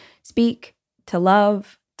to speak, to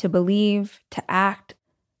love, to believe, to act.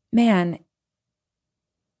 Man,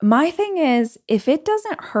 my thing is, if it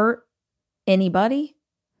doesn't hurt anybody,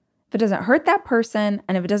 if it doesn't hurt that person,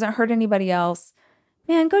 and if it doesn't hurt anybody else,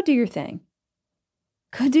 man, go do your thing.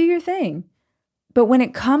 Go do your thing. But when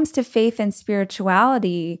it comes to faith and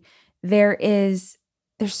spirituality, there's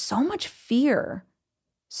so much fear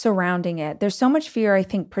surrounding it. There's so much fear, I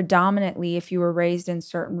think, predominantly if you were raised in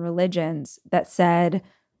certain religions that said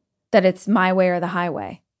that it's my way or the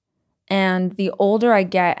highway. And the older I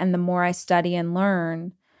get and the more I study and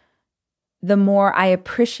learn, the more I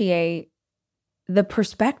appreciate the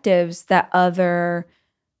perspectives that other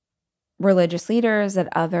religious leaders, that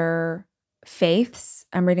other faiths.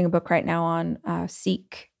 I'm reading a book right now on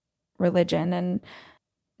Sikh religion and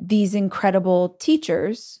these incredible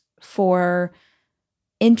teachers for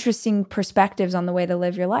interesting perspectives on the way to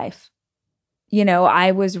live your life. You know,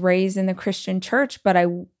 I was raised in the Christian church, but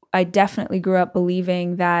I definitely grew up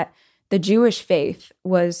believing that the Jewish faith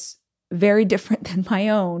was very different than my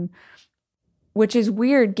own, which is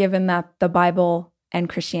weird given that the Bible and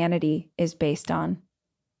Christianity is based on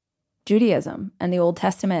Judaism and the Old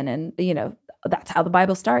Testament. And, you know, that's how the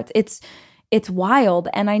Bible starts. It's wild.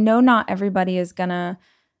 And I know not everybody is going to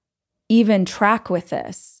even track with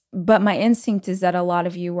this, but my instinct is that a lot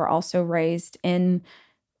of you were also raised in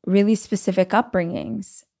really specific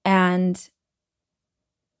upbringings. And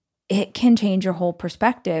it can change your whole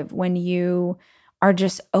perspective when you are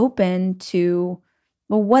just open to,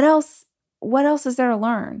 well, what else is there to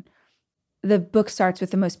learn? The book starts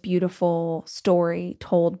with the most beautiful story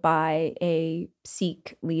told by a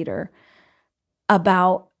Sikh leader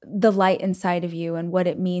about the light inside of you and what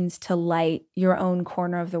it means to light your own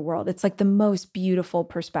corner of the world. It's like the most beautiful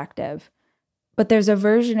perspective. But there's a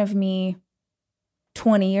version of me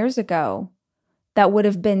 20 years ago that would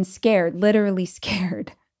have been scared, literally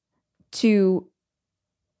scared, to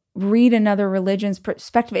read another religion's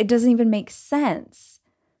perspective. It doesn't even make sense,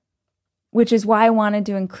 which is why I wanted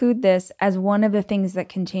to include this as one of the things that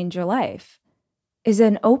can change your life, is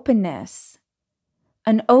an openness.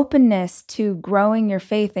 An openness to growing your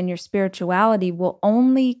faith and your spirituality will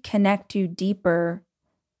only connect you deeper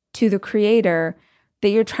to the Creator that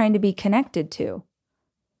you're trying to be connected to.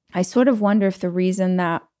 I sort of wonder if the reason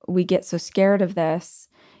that we get so scared of this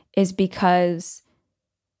is because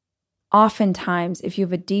oftentimes, if you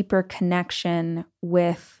have a deeper connection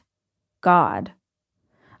with God,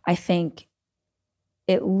 I think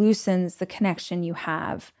it loosens the connection you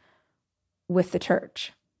have with the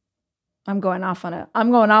church. I'm going off on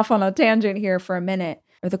a tangent here for a minute.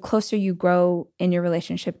 Or the closer you grow in your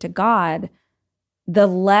relationship to God, the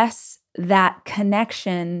less that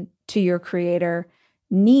connection to your Creator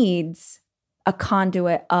needs a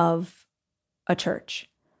conduit of a church.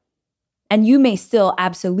 And you may still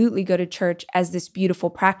absolutely go to church as this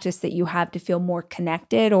beautiful practice that you have to feel more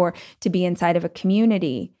connected or to be inside of a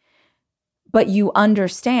community. But you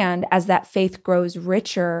understand as that faith grows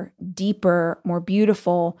richer, deeper, more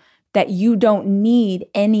beautiful, that you don't need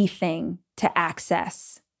anything to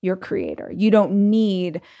access your Creator. You don't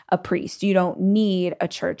need a priest. You don't need a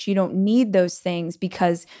church. You don't need those things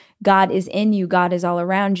because God is in you. God is all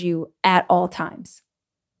around you at all times.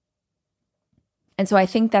 And so I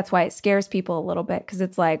think that's why it scares people a little bit, because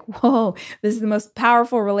it's like, whoa, this is the most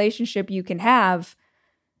powerful relationship you can have.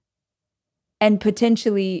 And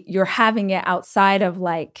potentially you're having it outside of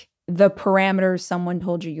like the parameters someone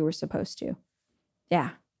told you were supposed to.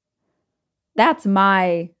 Yeah. That's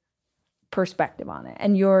my perspective on it.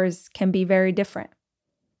 And yours can be very different.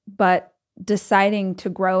 But deciding to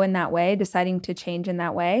grow in that way, deciding to change in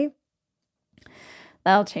that way,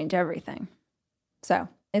 that'll change everything. So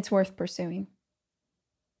it's worth pursuing.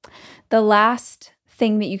 The last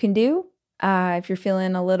thing that you can do, if you're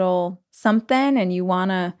feeling a little something and you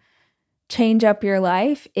want to change up your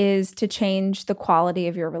life, is to change the quality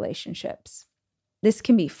of your relationships. This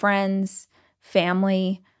can be friends,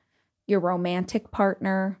 family, your romantic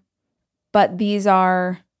partner, but these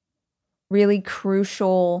are really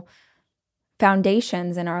crucial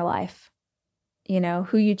foundations in our life. You know,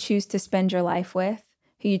 who you choose to spend your life with,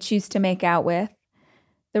 who you choose to make out with,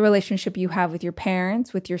 the relationship you have with your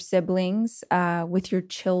parents, with your siblings, with your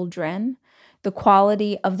children, the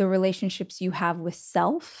quality of the relationships you have with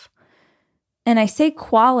self. And I say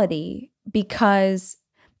quality because,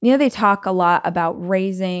 you know, they talk a lot about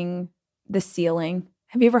raising the ceiling.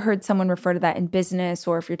 Have you ever heard someone refer to that in business,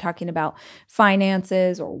 or if you're talking about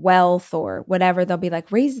finances or wealth or whatever, they'll be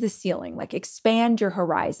like, raise the ceiling, like expand your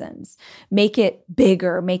horizons, make it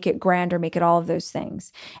bigger, make it grander, make it all of those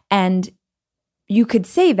things. And you could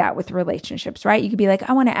say that with relationships, right? You could be like,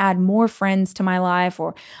 I want to add more friends to my life,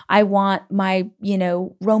 or I want my,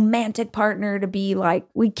 romantic partner to be like,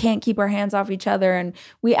 we can't keep our hands off each other and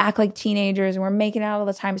we act like teenagers and we're making out all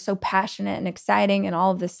the time, so passionate and exciting and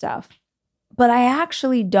all of this stuff. But I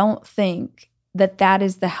actually don't think that that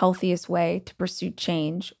is the healthiest way to pursue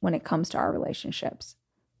change when it comes to our relationships.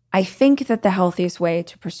 I think that the healthiest way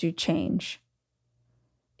to pursue change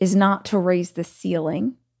is not to raise the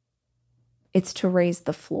ceiling. It's to raise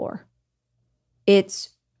the floor. It's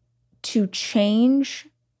to change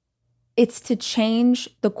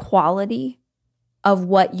the quality of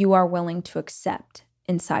what you are willing to accept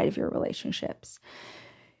inside of your relationships.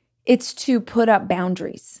 It's to put up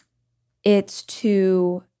boundaries. It's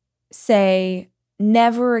to say,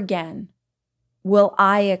 never again will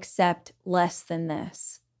I accept less than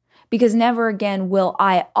this, because never again will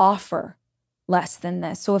I offer less than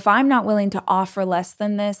this. So if I'm not willing to offer less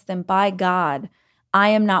than this, then by God, I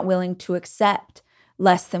am not willing to accept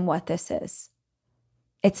less than what this is.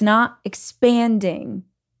 It's not expanding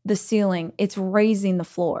the ceiling, it's raising the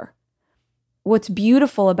floor. What's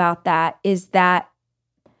beautiful about that is that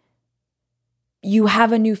you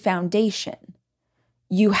have a new foundation.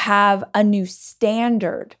 You have a new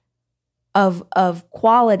standard of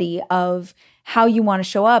quality, of how you want to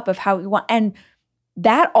show up, of how you want. And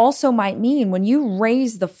that also might mean when you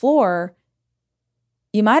raise the floor,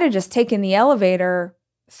 you might have just taken the elevator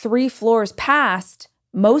 3 floors past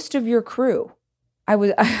most of your crew.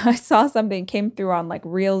 I saw something came through on like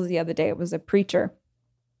Reels the other day. It was a preacher.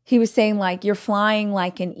 He was saying like, you're flying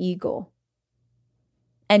like an eagle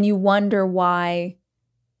and you wonder why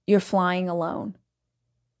you're flying alone.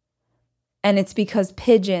 And it's because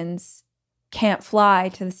pigeons can't fly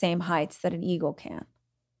to the same heights that an eagle can.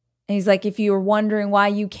 And he's like, if you were wondering why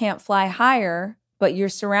you can't fly higher, but you're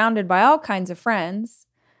surrounded by all kinds of friends,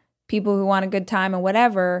 people who want a good time and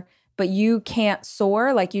whatever, but you can't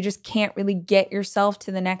soar, like you just can't really get yourself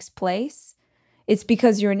to the next place, it's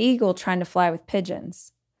because you're an eagle trying to fly with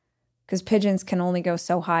pigeons, because pigeons can only go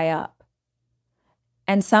so high up.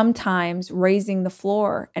 And sometimes raising the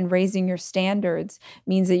floor and raising your standards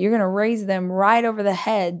means that you're going to raise them right over the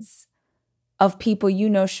heads of people you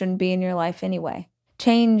know shouldn't be in your life anyway.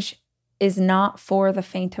 Change is not for the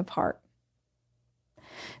faint of heart.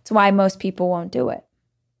 It's why most people won't do it.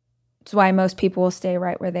 It's why most people will stay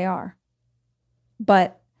right where they are.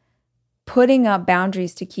 But putting up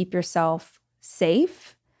boundaries to keep yourself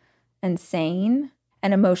safe and sane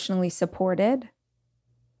and emotionally supported,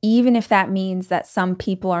 even if that means that some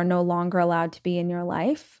people are no longer allowed to be in your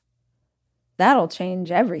life, that'll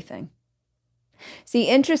change everything. See,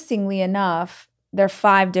 interestingly enough, there are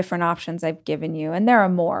 5 different options I've given you, and there are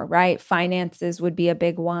more, right? Finances would be a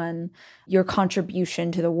big one. Your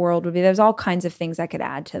contribution to the world would be, there's all kinds of things I could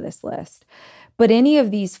add to this list. But any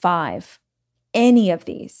of these 5, any of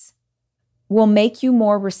these will make you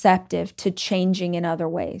more receptive to changing in other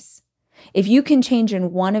ways. If you can change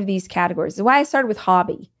in one of these categories, this is why I started with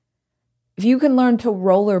hobby. If you can learn to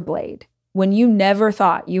rollerblade when you never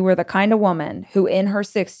thought you were the kind of woman who in her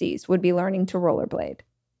 60s would be learning to rollerblade.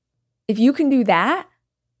 If you can do that,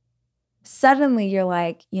 suddenly you're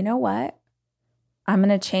like, you know what? I'm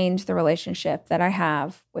going to change the relationship that I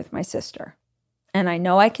have with my sister. And I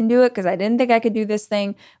know I can do it because I didn't think I could do this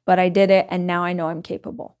thing, but I did it and now I know I'm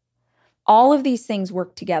capable. All of these things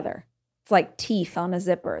work together. It's like teeth on a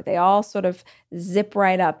zipper. They all sort of zip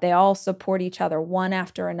right up. They all support each other, one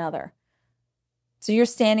after another. So you're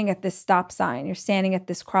standing at this stop sign, you're standing at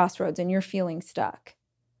this crossroads, and you're feeling stuck.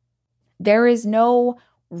 There is no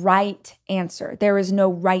right answer. There is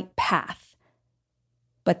no right path,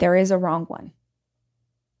 but there is a wrong one.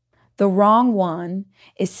 The wrong one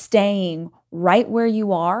is staying right where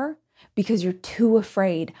you are because you're too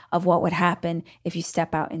afraid of what would happen if you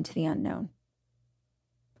step out into the unknown.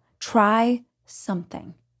 Try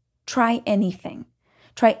something. Try anything.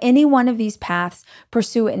 Try any one of these paths.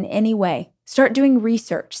 Pursue it in any way. Start doing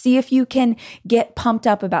research. See if you can get pumped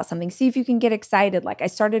up about something. See if you can get excited. Like I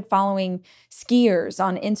started following skiers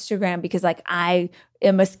on Instagram because like I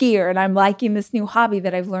am a skier and I'm liking this new hobby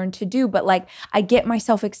that I've learned to do. But like I get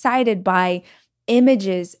myself excited by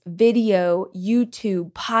images, video,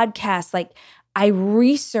 YouTube, podcasts. Like I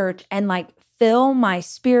research and like fill my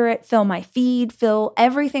spirit, fill my feed, fill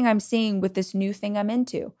everything I'm seeing with this new thing I'm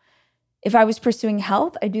into. If I was pursuing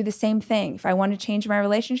health, I do the same thing. If I want to change my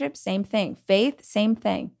relationship, same thing. Faith, same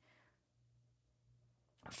thing.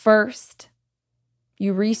 First,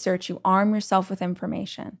 you research, you arm yourself with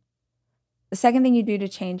information. The second thing you do to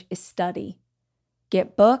change is study.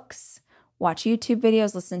 Get books, watch YouTube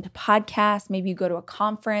videos, listen to podcasts. Maybe you go to a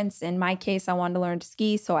conference. In my case, I wanted to learn to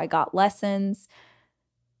ski, so I got lessons.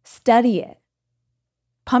 Study it.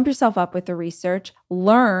 Pump yourself up with the research.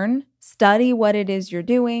 Learn, study what it is you're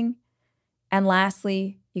doing. And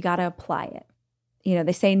lastly, you got to apply it.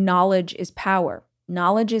 They say knowledge is power.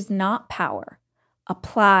 Knowledge is not power.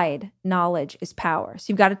 Applied knowledge is power. So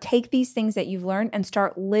you've got to take these things that you've learned and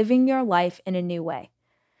start living your life in a new way.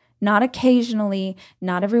 Not occasionally,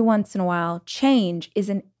 not every once in a while. Change is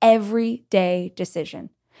an everyday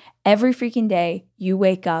decision. Every freaking day you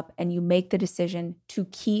wake up and you make the decision to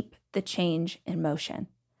keep the change in motion.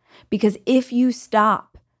 Because if you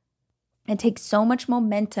stop, it takes so much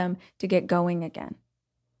momentum to get going again.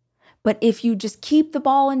 But if you just keep the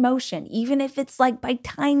ball in motion, even if it's like by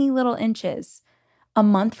tiny little inches, a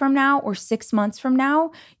month from now or 6 months from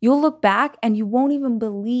now, you'll look back and you won't even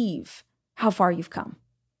believe how far you've come.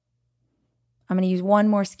 I'm going to use one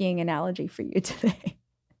more skiing analogy for you today.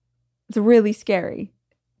 It's really scary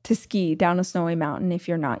to ski down a snowy mountain if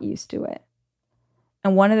you're not used to it.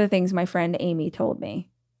 And one of the things my friend Amy told me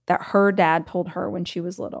that her dad told her when she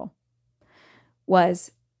was little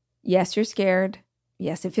was, yes, you're scared.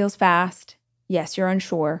 Yes, it feels fast. Yes, you're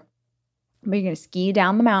unsure. But you're going to ski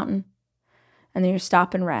down the mountain and then you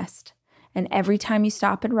stop and rest. And every time you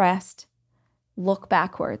stop and rest, look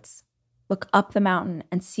backwards. Look up the mountain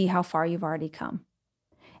and see how far you've already come.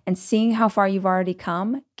 And seeing how far you've already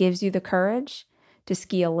come gives you the courage to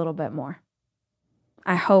ski a little bit more.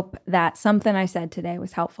 I hope that something I said today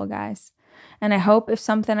was helpful, guys. And I hope if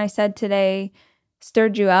something I said today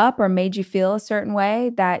stirred you up or made you feel a certain way,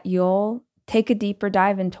 that you'll take a deeper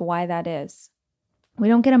dive into why that is. We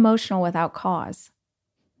don't get emotional without cause.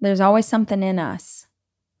 There's always something in us,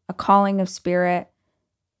 a calling of spirit,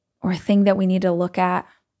 or a thing that we need to look at,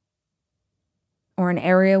 or an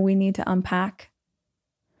area we need to unpack.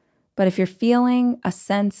 But if you're feeling a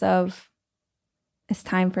sense of it's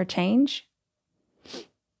time for change,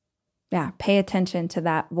 pay attention to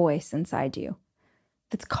that voice inside you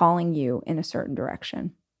that's calling you in a certain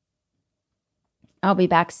direction. I'll be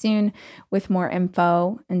back soon with more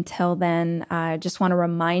info. Until then, I just want to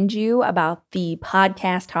remind you about the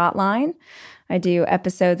podcast hotline. I do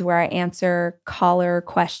episodes where I answer caller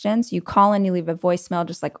questions. You call in, you leave a voicemail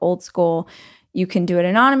just like old school. You can do it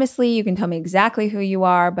anonymously. You can tell me exactly who you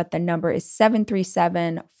are, but the number is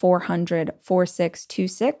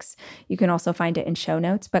 737-400-4626. You can also find it in show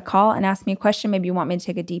notes, but call and ask me a question. Maybe you want me to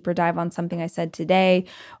take a deeper dive on something I said today,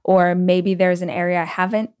 or maybe there's an area I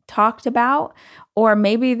haven't talked about, or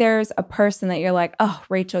maybe there's a person that you're like, oh,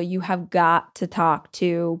 Rachel, you have got to talk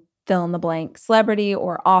to fill in the blank celebrity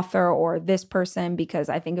or author or this person because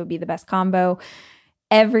I think it would be the best combo.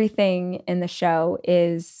 Everything in the show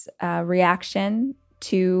is a reaction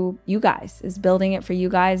to you guys, is building it for you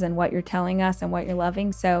guys and what you're telling us and what you're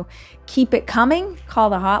loving. So keep it coming. Call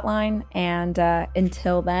the hotline. And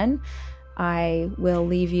until then, I will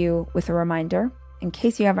leave you with a reminder in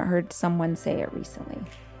case you haven't heard someone say it recently.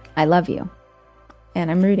 I love you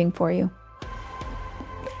and I'm rooting for you.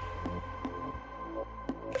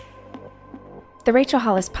 The Rachel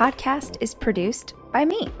Hollis podcast is produced by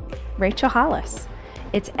me, Rachel Hollis.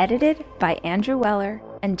 It's edited by Andrew Weller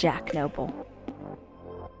and Jack Noble.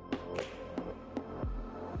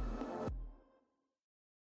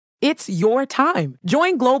 It's your time.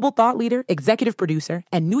 Join global thought leader, executive producer,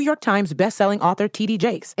 and New York Times bestselling author T.D.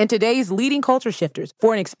 Jakes and today's leading culture shifters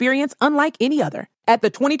for an experience unlike any other. At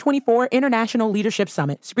the 2024 International Leadership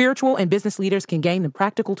Summit, spiritual and business leaders can gain the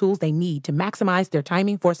practical tools they need to maximize their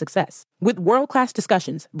timing for success. With world-class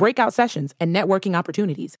discussions, breakout sessions, and networking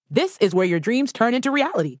opportunities, this is where your dreams turn into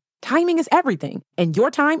reality. Timing is everything, and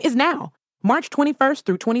your time is now. March 21st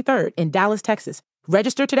through 23rd in Dallas, Texas.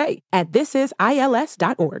 Register today at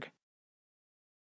thisisils.org.